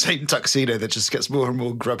wearing the same tuxedo that just gets more and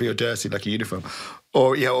more grubby or dirty, like a uniform,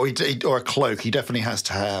 or a cloak. He definitely has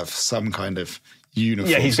to have some kind of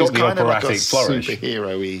uniform. Yeah, he's got the operatic like flourish,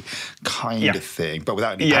 superhero-y kind of thing, but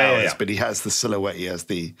without any powers. But he has the silhouette. He has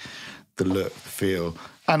the look, feel.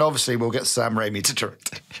 And obviously, we'll get Sam Raimi to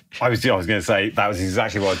direct it. I was going to say, that was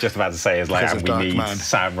exactly what I was just about to say, is like, and we need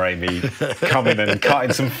Sam Raimi coming and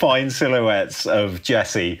cutting some fine silhouettes of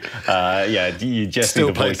Jesse. Jesse, still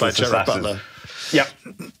the played by voiceless Gerard assassin. Butler.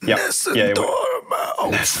 Yep. Dormer,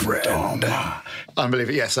 old friend.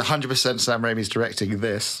 Unbelievable. Yes, 100% Sam Raimi's directing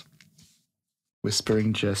this.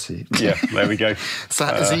 Whispering Jesse. Yeah, there we go. So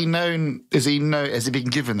has he been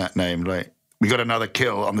given that name? Like, we got another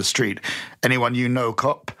kill on the street. Anyone you know,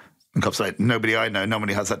 cop? And cop's like, nobody I know.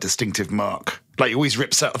 Nobody has that distinctive mark. Like, he always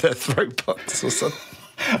rips out their throat box or something.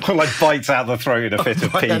 Or like bites out the throat in a fit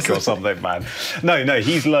of pique or something, man. No,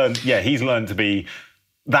 he's learned to be...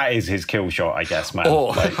 That is his kill shot, I guess, man.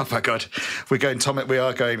 Oh my God. We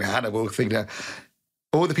are going Hannibal thing now.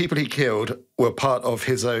 All the people he killed were part of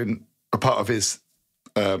his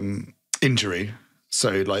injury.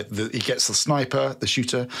 So, like, he gets the sniper, the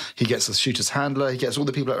shooter, he gets the shooter's handler, he gets all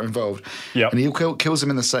the people that are involved. Yep. And he kills them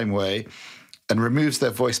in the same way and removes their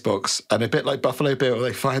voice box. And a bit like Buffalo Bill,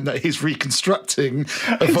 they find that he's reconstructing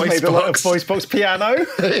a voice box. A voice box piano.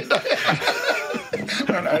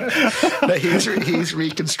 No, he's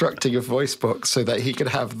reconstructing a voice box so that he can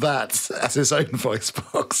have that as his own voice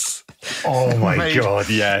box. Oh my God,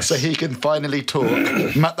 yes. So he can finally talk.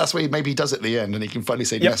 That's why maybe he does at the end, and he can finally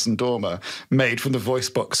say Ness and Dormer, made from the voice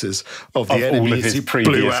boxes of the enemies all of his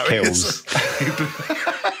previous kills.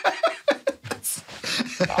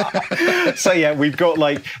 So yeah, we've got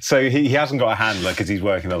he hasn't got a handler because he's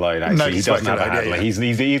working alone. Actually, no, he doesn't have a handler. Yeah.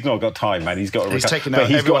 He's not got time, man. He's got a but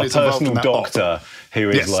he's got a personal doctor who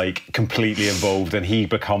is like completely involved, and he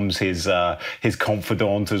becomes his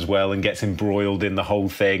confidant as well, and gets embroiled in the whole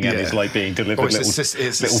thing, and is like being delivered little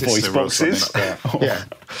voice boxes. Yeah,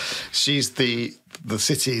 she's the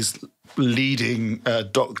city's leading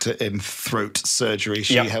doctor in throat surgery.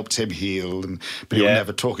 She helped him heal, but he'll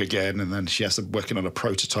never talk again. And then she has to working on a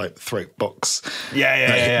prototype throat box.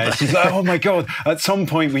 Yeah. She's like, oh my God, at some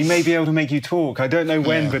point we may be able to make you talk. I don't know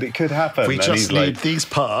when, but it could happen. We just need these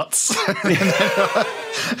parts.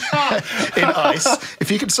 in ice.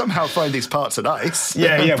 If you can somehow find these parts in ice.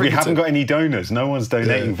 Yeah, we haven't got any donors. No one's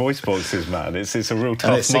donating voice boxes, man. It's a real tough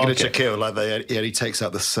and it's signature market. kill, like he only takes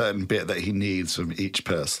out the certain bit that he needs from each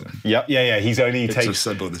person. Yeah. He's only It's takes.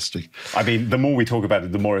 assemble this thing. I mean, the more we talk about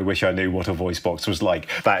it, the more I wish I knew what a voice box was like.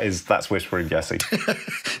 That's Whispering Jesse.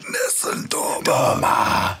 Listen,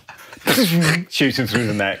 Doma. Shoot him through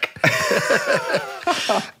the neck.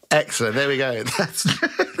 Excellent. There we go. That's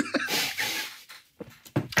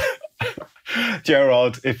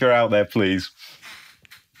Gerard, if you're out there, please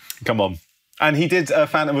come on. And he did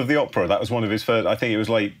Phantom of the Opera. That was one of his first. I think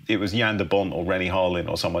it was Jan de Bont or Rennie Harlin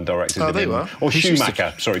or someone directed him. They in, were. Or He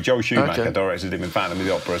Schumacher. Sorry, Joel Schumacher Okay. directed him in Phantom of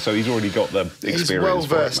the Opera. So he's already got the experience. He's well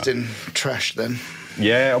for it, versed man. in trash then.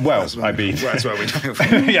 Yeah, well, That's I mean, that's where we know.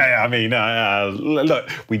 I mean, look,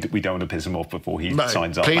 we don't want to piss him off before he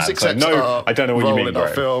signs up. Please man. accept so, no, our I don't know what you role mean, in our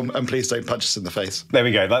Graham. film, and please don't punch us in the face. There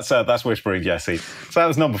we go. That's Whispering Jesse. So that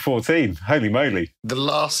was number 14. Holy moly! The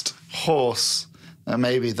last horse, and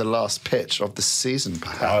maybe the last pitch of the season,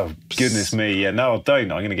 perhaps. Oh goodness me! Yeah, no, I don't.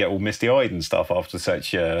 I'm going to get all misty-eyed and stuff after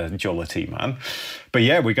such jollity, man. But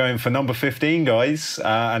yeah, we're going for number 15, guys,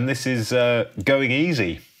 and this is Going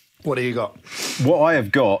Easy. What do you got? What I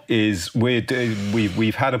have got is we've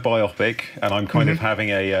had a biopic, and I'm kind of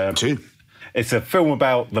having a. Two. It's a film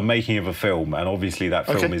about the making of a film, and obviously that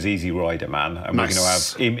film Okay. is Easy Rider, man. And Nice.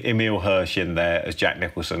 we're going to have Emil Hirsch in there as Jack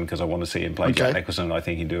Nicholson, because I want to see him play Jack Okay. Nicholson. I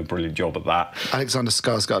think he'd do a brilliant job at that. Alexander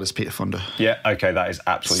Skarsgård as Peter Fonda. Yeah, okay, that is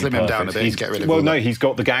absolutely Slim him perfect. down a bit and get rid of well, all no, that. he's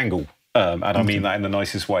got the gangle. And I mean that in the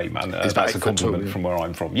nicest way, man. That's about a 8 foot compliment tall, from where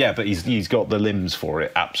I'm from. Yeah, but he's got the limbs for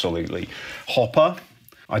it, absolutely. Hopper.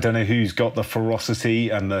 I don't know who's got the ferocity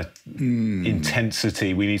and the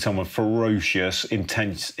intensity. We need someone ferocious,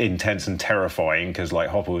 intense and terrifying, because like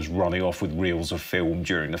Hopper was running off with reels of film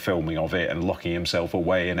during the filming of it and locking himself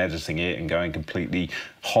away and editing it and going completely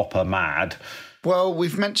Hopper mad. Well,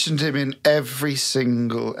 we've mentioned him in every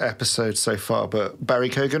single episode so far, but Barry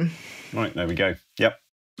Keoghan. Right, there we go. Yep.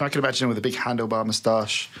 I can imagine him with a big handlebar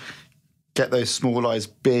moustache. Get those small eyes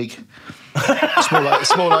big.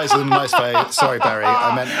 Small eyes with a nice face. Sorry, Barry.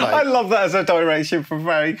 I meant I like... love that as a direction from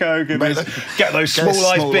Barry Keoghan. Mate, Get those get small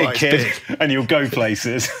eyes small big, eyes kid, big. and you'll go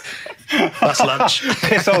places. That's lunch.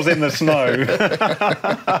 Piss holes in the snow.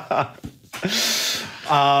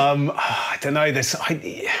 I don't know.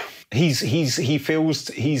 He feels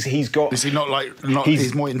he's got. Is he not like...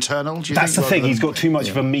 He's more internal, do you That's think? the thing. rather He's than- got too much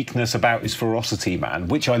of a meekness about his ferocity, man,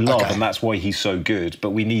 which I love, Okay. and that's why he's so good.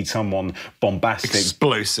 But we need someone bombastic,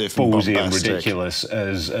 Explosive, ballsy, and bombastic. ridiculous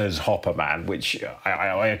as Hopper, man. Which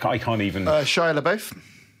I can't even. Shia LaBeouf.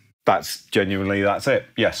 That's it.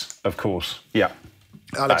 Yes, of course. Yeah.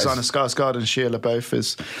 Alexander Skarsgård and Shia LaBeouf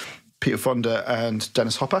is Peter Fonda and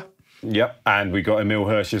Dennis Hopper. Yep. And we got Emil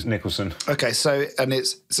Hirsch as Nicholson. Okay, so and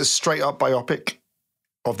it's a straight up biopic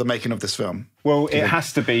of the making of this film. Well, it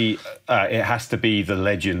has to be. It has to be the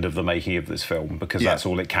legend of the making of this film, because that's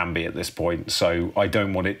all it can be at this point. So I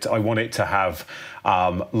don't want it. I want it to have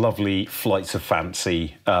lovely flights of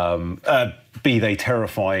fancy, be they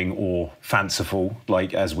terrifying or fanciful.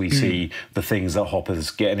 Like as we see the things that Hopper's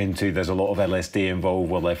getting into. There's a lot of LSD involved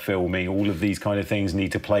while they're filming. All of these kind of things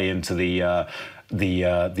need to play into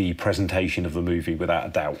the presentation of the movie without a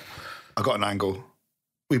doubt. I got an angle.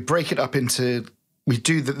 We break it up into. We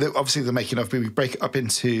do obviously the making of, but we break it up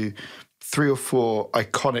into 3 or 4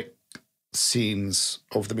 iconic scenes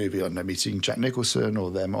of the movie. I don't know, meeting Jack Nicholson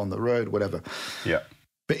or them on the road, whatever. Yeah.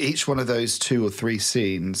 But each one of those 2 or 3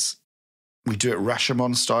 scenes, we do it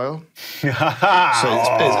Rashomon style. So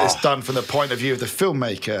it's done from the point of view of the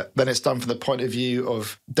filmmaker. Then it's done from the point of view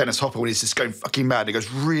of Dennis Hopper when he's just going fucking mad. It goes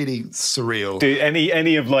really surreal. Dude,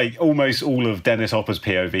 any of like almost all of Dennis Hopper's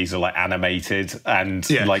POVs are like animated and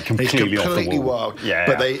like completely off the wall. Wild. Yeah,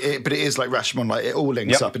 but it is like Rashomon. Like it all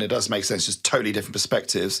links Yep. up, and it does make sense. Just totally different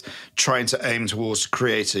perspectives, trying to aim towards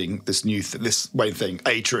creating this new this main thing,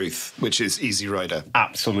 a truth, which is Easy Rider.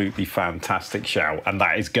 absolutely fantastic shout, and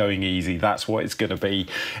that is Going Easy. That's what it's going to be.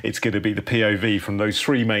 It's going to be the POV from those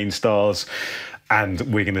 3 main stars. And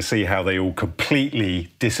we're going to see how they all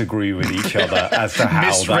completely disagree with each other as to how that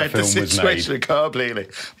Misread film the was situation made. completely,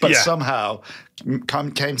 but Yeah. somehow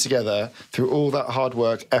came together through all that hard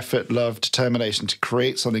work, effort, love, determination to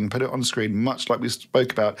create something, put it on screen, much like we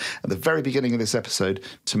spoke about at the very beginning of this episode,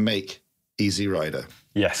 to make Easy Rider.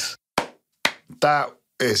 Yes. That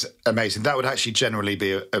is amazing. That would actually generally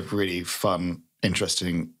be a really fun,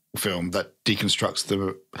 interesting film that deconstructs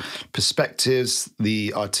the perspectives,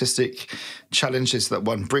 the artistic challenges that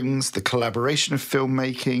one brings, the collaboration of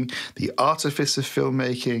filmmaking, the artifice of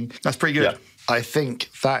filmmaking. That's pretty good. Yeah. I think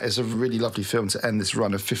that is a really lovely film to end this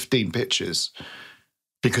run of 15 pictures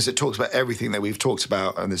because it talks about everything that we've talked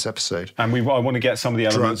about on this episode. And I want to get some of the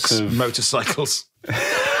elements Drugs, of motorcycles,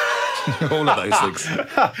 all of those things.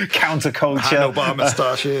 counterculture. Handlebar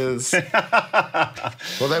moustaches.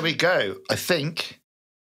 Well, there we go. I think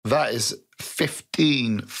that is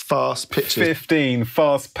 15 fast pitches. 15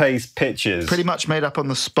 fast-paced pitches. Pretty much made up on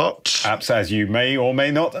the spot. Perhaps, as you may or may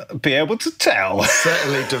not be able to tell.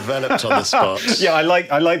 Certainly developed on the spot. Yeah, I like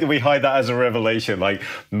that we hide that as a revelation, like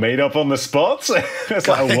made up on the spot. It's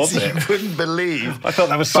like, oh, was it? You wouldn't believe. I thought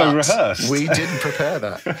that was so rehearsed. We didn't prepare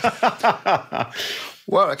that.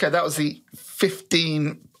 Well, okay, that was the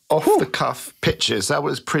 15 off-the-cuff pitches. That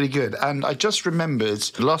was pretty good. And I just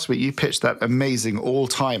remembered last week you pitched that amazing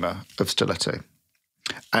all-timer of Stiletto.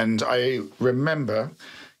 And I remember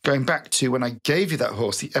going back to when I gave you that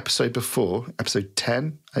horse, the episode before, episode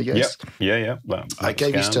 10, I guess. Yep. Yeah. Well, I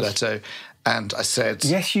gave you Stiletto. And I said...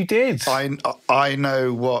 Yes, you did. I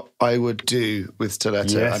know what I would do with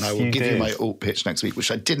Stiletto, yes, and I will give you my alt pitch next week, which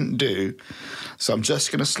I didn't do. So I'm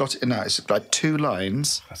just going to slot it in now. It's like 2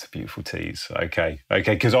 lines. That's a beautiful tease. Okay,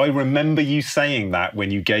 because I remember you saying that when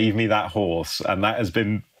you gave me that horse, and that has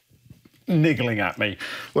been niggling at me.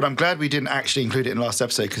 Well, I'm glad we didn't actually include it in last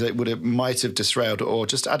episode, because it might have disrailed or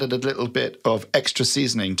just added a little bit of extra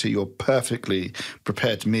seasoning to your perfectly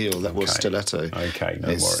prepared meal that was Stiletto. Okay, no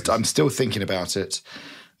worries. I'm still thinking about it.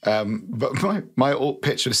 But my alt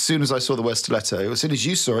pitch, as soon as I saw the word Stiletto, as soon as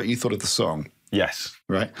you saw it, you thought of the song. Yes.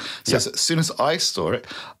 Right? So as soon as I saw it,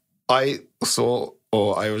 I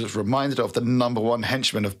was reminded of the #1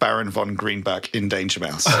 henchman of Baron von Greenback in Danger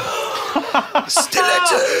Mouse.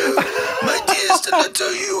 Stiletto! My dear Stiletto,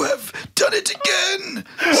 you have done it again!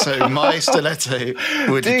 So my Stiletto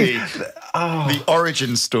would be the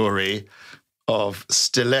origin story of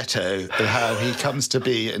Stiletto and how he comes to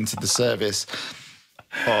be into the service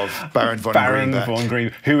of Baron von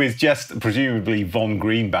Greenback. Who is just presumably von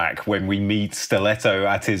Greenback when we meet Stiletto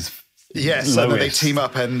at his Yes, and then they team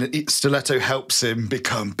up and Stiletto helps him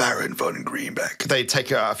become Baron von Greenback. They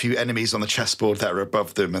take out a few enemies on the chessboard that are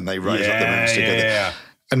above them and they rise up the ranks together. Yeah.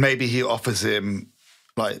 And maybe he offers him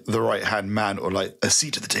like the right-hand man or like a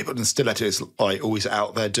seat at the table. And Stiletto is like always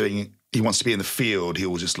out there he wants to be in the field. He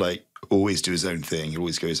will just like always do his own thing. He'll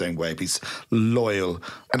always go his own way. But he's loyal.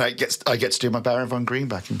 And I get to do my Baron von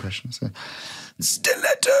Greenback impression. So,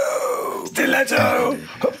 Stiletto! Stiletto!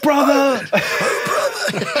 Brother!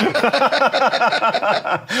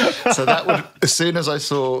 So that would, as soon as I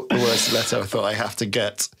saw the word Stiletto, I thought I have to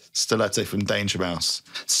get Stiletto from Danger Mouse.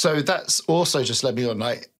 So that's also just led me on,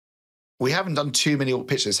 like, we haven't done too many alt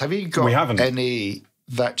pitches. Have you got any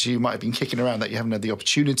that you might have been kicking around that you haven't had the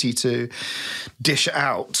opportunity to dish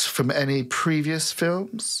out from any previous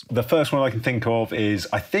films? The first one I can think of is,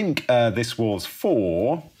 I think this was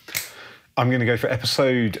for... I'm going to go for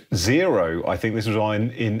episode 0. I think this was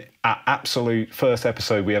in our absolute first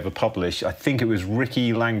episode we ever published. I think it was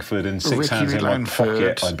Ricky Langford and Six Hands in My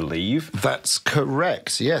Pocket, I believe. That's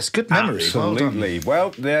correct. Yes, good memory. Absolutely.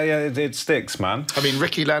 Well, it sticks, man. I mean,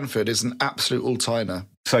 Ricky Langford is an absolute all-timer.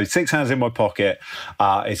 So, Six Hands in My Pocket,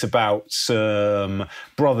 it's about some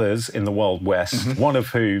brothers in the Wild West, one of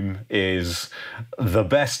whom is the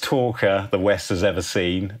best talker the West has ever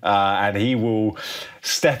seen, and he will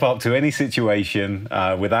step up to any situation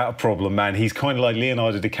without a problem, man. He's kind of like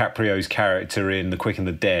Leonardo DiCaprio's character in The Quick and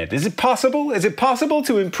the Dead. Is it possible? Is it possible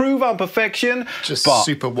to improve on perfection? Just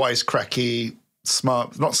super wisecracky,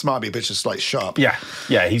 smart, not smarmy, but just like sharp. Yeah,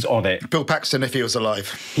 he's on it. Bill Paxton, if he was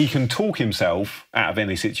alive. He can talk himself out of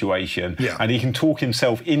any situation, and he can talk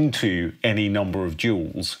himself into any number of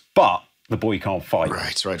duels, but the boy can't fight.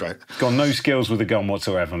 Right. He's got no skills with a gun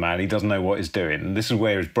whatsoever, man. He doesn't know what he's doing. And this is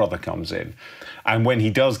where his brother comes in. And when he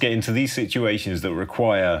does get into these situations that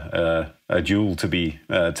require a duel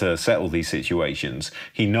to settle these situations,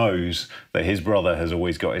 he knows that his brother has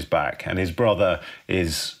always got his back. And his brother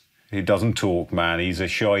he doesn't talk, man. He's a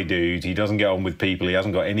shy dude. He doesn't get on with people. He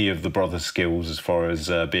hasn't got any of the brother's skills as far as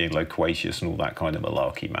being loquacious and all that kind of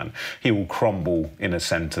malarkey, man. He will crumble in a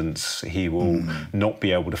sentence. He will not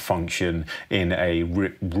be able to function in a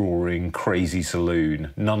rip-roaring, crazy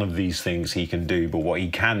saloon. None of these things he can do. But what he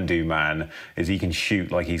can do, man, is he can shoot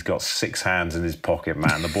like he's got 6 hands in his pocket,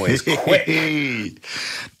 man. The boy is quick.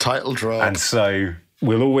 Title drop. And so...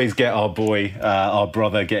 we'll always get our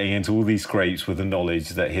brother getting into all these scrapes with the knowledge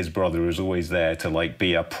that his brother is always there to like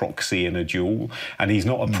be a proxy in a duel. And he's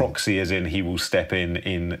not a proxy as in he will step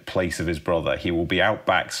in place of his brother. He will be out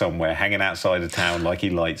back somewhere, hanging outside of town like he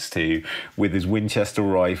likes to, with his Winchester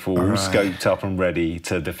rifle scoped up and ready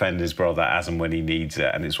to defend his brother as and when he needs it.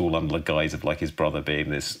 And it's all under the guise of like his brother being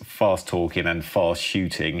this fast talking and fast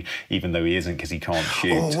shooting, even though he isn't because he can't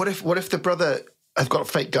shoot. Oh, what if the brother have got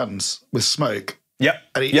fake guns with smoke. Yep.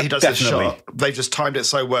 And he does definitely. this shot. They've just timed it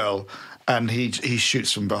so well. And he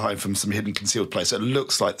shoots from behind from some hidden concealed place. It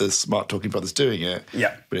looks like the smart talking brothers doing it.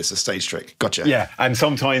 Yeah. But it's a stage trick. Gotcha. Yeah, and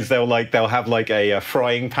sometimes they'll have like a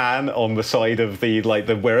frying pan on the side of the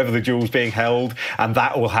wherever the jewel's being held, and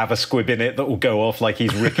that will have a squib in it that will go off like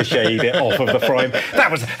he's ricocheted it off of the frying. That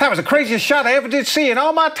was the craziest shot I ever did see in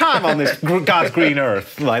all my time on this God's green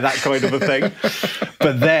earth, like that kind of a thing.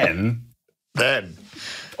 But then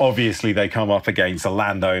obviously they come up against a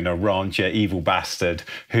landowner, rancher, evil bastard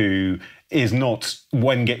who is not,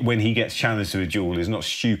 when he gets challenged to a duel, is not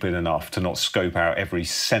stupid enough to not scope out every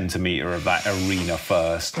centimetre of that arena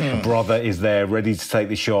first. Brother is there ready to take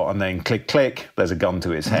the shot, and then click, click, there's a gun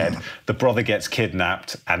to his head. The brother gets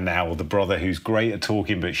kidnapped, and now the brother, who's great at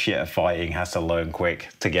talking but shit at fighting, has to learn quick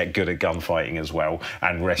to get good at gunfighting as well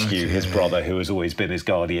and rescue his brother, who has always been his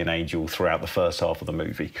guardian angel throughout the first half of the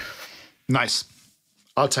movie. Nice.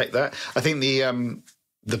 I'll take that. I think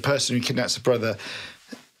the person who kidnaps the brother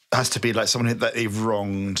has to be like someone that they've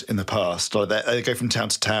wronged in the past. Like they go from town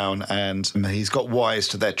to town, and he's got wise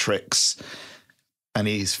to their tricks, and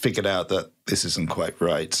he's figured out that this isn't quite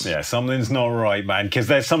right. Yeah, something's not right, man. Because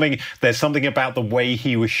there's something about the way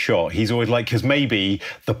he was shot. He's always like, because maybe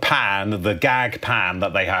the gag pan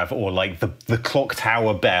that they have, or like the clock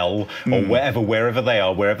tower bell, or wherever they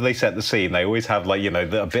are, wherever they set the scene, they always have like,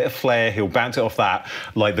 a bit of flair. He'll bounce it off that.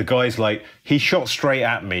 Like the guy's like, he shot straight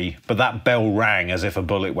at me, but that bell rang as if a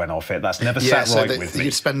bullet went off it. That's never sat right with me.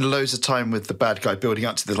 You'd spend loads of time with the bad guy building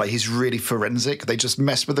up to the, like, he's really forensic. They just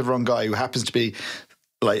mess with the wrong guy who happens to be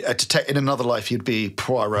like in another life he'd be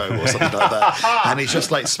Poirot or something like that, and he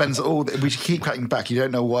just like spends we keep cutting back. You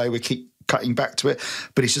don't know why we keep cutting back to it,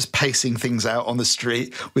 but he's just pacing things out on the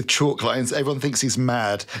street with chalk lines. Everyone thinks he's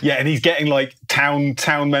mad. Yeah, and he's getting like town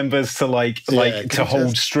members to to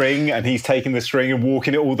hold string, and he's taking the string and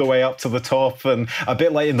walking it all the way up to the top, and a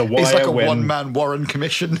bit like in The Wire. It's like a one-man Warren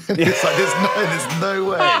Commission. It's like there's no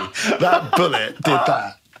way that bullet did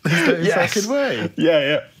that. There's no fucking way.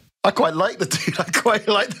 Yeah. I quite like the dude. I quite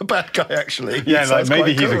like the bad guy, actually. Yeah, like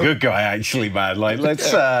maybe he's a good guy, actually, man. Like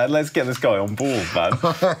let's get this guy on board, man.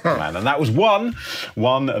 And that was one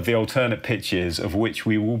of the alternate pitches, of which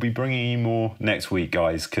we will be bringing you more next week,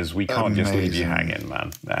 guys, because we can't just leave you hanging,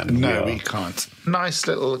 man. And no, we can't. Nice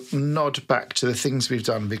little nod back to the things we've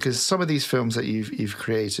done, because some of these films that you've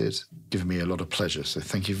created give me a lot of pleasure. So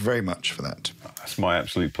thank you very much for that. That's my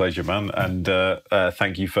absolute pleasure, man. And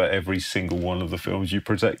thank you for every single one of the films you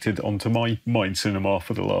projected onto my mind cinema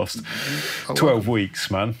for the last 12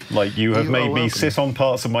 weeks, man. Like, you have made me sit on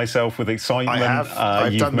parts of myself with excitement.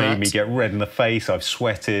 You've made me get red in the face. I've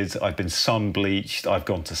sweated. I've been sun-bleached. I've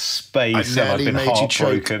gone to space. And I've been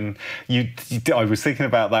heartbroken. I was thinking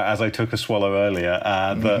about that as I took a swallow earlier,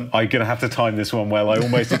 that I'm going to have to time this one well. I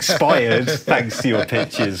almost expired thanks to your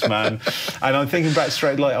pitches, man. And I'm thinking back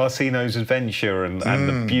straight like Arsino's Adventure and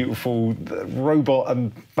the beautiful robot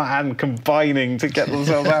and man combining to get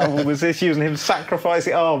themselves out of all these issues, and him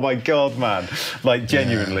sacrificing. Oh my God, man! Like,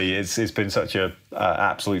 genuinely, it's been such a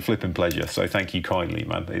absolute flipping pleasure. So thank you kindly,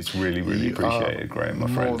 man. It's really, really appreciated, Graham, my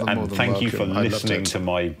friend. And thank you for listening to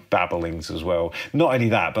my babblings as well. Not only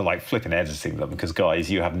that, but like flipping editing them, because guys,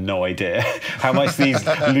 you have no idea how much these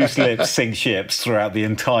loose lips sink ships throughout the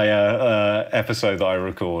entire episode that I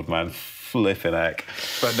record, man. Flipping heck.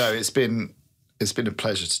 But no, it's been a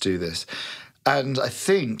pleasure to do this. And I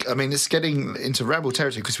think, it's getting into ramble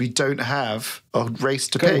territory because we don't have a race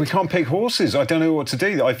to pick. We can't pick horses. I don't know what to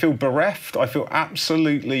do. I feel bereft. I feel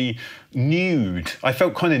absolutely nude. I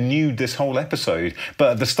felt kind of nude this whole episode.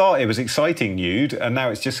 But at the start, it was exciting nude, and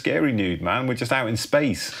now it's just scary nude, man. We're just out in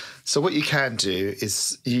space. So what you can do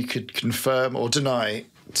is you could confirm or deny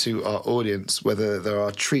to our audience whether there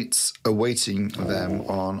are treats awaiting them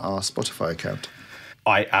on our Spotify account.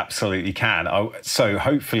 I absolutely can. So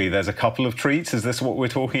hopefully there's a couple of treats. Is this what we're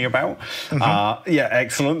talking about? Yeah,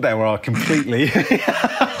 excellent. There are completely.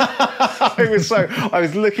 I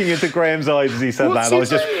was looking into Graham's eyes as he said that.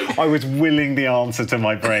 I was willing the answer to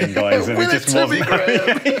my brain, guys, and it just wasn't.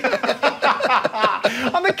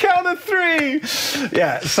 On the count of 3.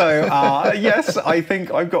 Yeah, so yes, I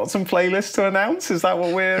think I've got some playlists to announce. Is that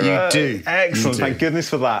what we're... You do. Excellent, thank goodness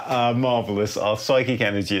for that. Marvellous. Our psychic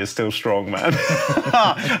energy is still strong, man.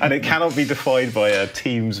 And it cannot be defied by a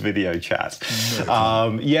Teams video chat.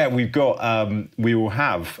 Yeah, we've got... we will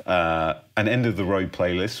have... an end of the road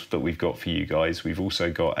playlist that we've got for you guys. We've also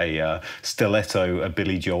got a Stiletto, a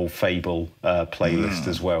Billy Joel Fable playlist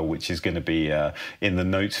as well, which is going to be in the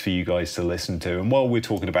notes for you guys to listen to. And while we're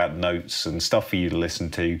talking about notes and stuff for you to listen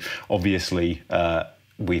to, obviously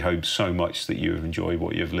we hope so much that you have enjoyed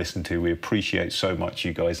what you've listened to. We appreciate so much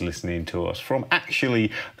you guys listening to us from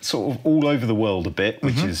actually sort of all over the world a bit,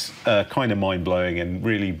 which is kind of mind-blowing and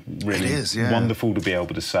really, really wonderful to be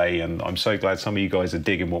able to say. And I'm so glad some of you guys are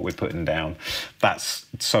digging what we're putting down. That's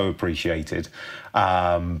so appreciated.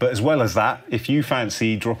 But as well as that, if you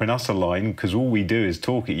fancy dropping us a line, because all we do is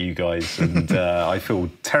talk at you guys, and I feel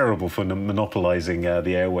terrible for monopolising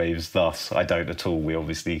the airwaves thus. I don't at all. We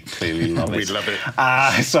obviously clearly love it. We love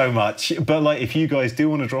it. So much. But like, if you guys do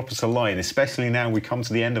want to drop us a line, especially now we come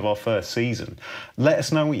to the end of our first season, let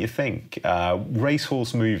us know what you think.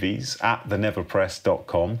 Racehorse Movies at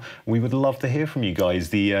TheNeverPress.com. We would love to hear from you guys.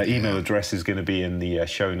 The email address is going to be in the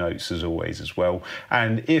show notes as always as well.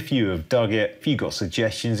 And if you have dug it, if you got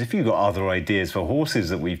suggestions, if you've got other ideas for horses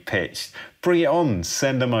that we've pitched, bring it on,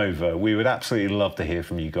 send them over. We would absolutely love to hear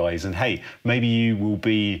from you guys. And hey, maybe you will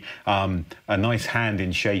be a nice hand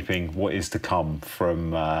in shaping what is to come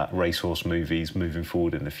from Racehorse Movies moving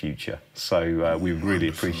forward in the future. So we really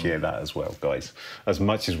appreciate that as well, guys, as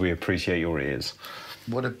much as we appreciate your ears.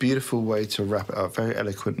 What a beautiful way to wrap it up. Very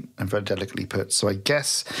eloquent and very delicately put. So I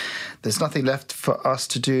guess there's nothing left for us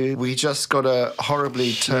to do. We just got to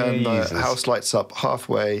horribly turn the house lights up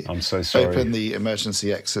halfway. I'm so sorry. Open the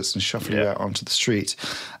emergency exits and shuffle you out onto the street.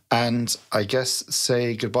 And I guess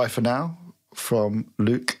say goodbye for now from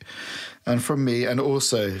Luke and from me, and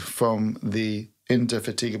also from the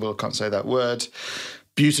indefatigable, can't say that word,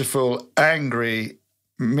 beautiful, angry,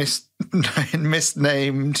 misnamed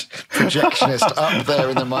projectionist up there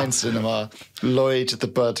in the Mind Cinema, Lloyd The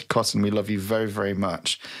Bud Cotton. We love you very, very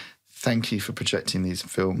much. Thank you for projecting these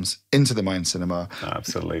films into the Mind Cinema.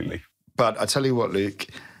 Absolutely. But I tell you what, Luke,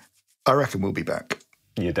 I reckon we'll be back.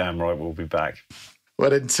 You're damn right we'll be back.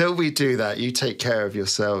 Well, until we do that, you take care of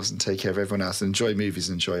yourselves and take care of everyone else. Enjoy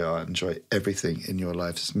movies, enjoy art, enjoy everything in your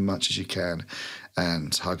life as much as you can,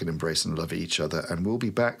 and hug and embrace and love each other. And we'll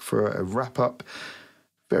be back for a wrap-up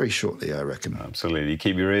very shortly, I reckon. Absolutely.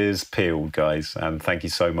 Keep your ears peeled, guys. And thank you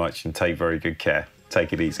so much, and take very good care.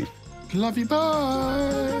 Take it easy. Love you, bye.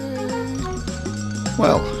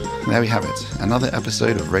 Well, there we have it. Another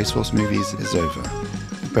episode of Racehorse Movies is over.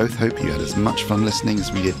 We both hope you had as much fun listening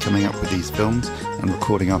as we did coming up with these films and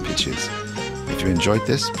recording our pitches. If you enjoyed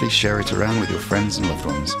this, please share it around with your friends and loved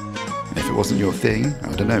ones. And if it wasn't your thing,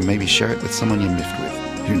 I don't know, maybe share it with someone you miffed with.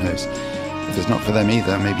 Who knows? If it's not for them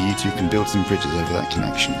either, maybe you two can build some bridges over that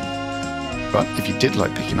connection. But if you did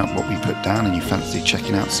like picking up what we put down and you fancy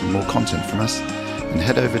checking out some more content from us, then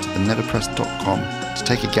head over to TheNeverPress.com to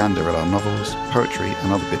take a gander at our novels, poetry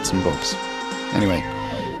and other bits and bobs. Anyway,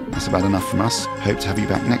 that's about enough from us. Hope to have you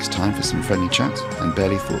back next time for some friendly chat and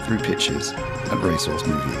barely thought through pitches at Racehorse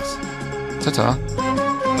Movies. Ta-ta!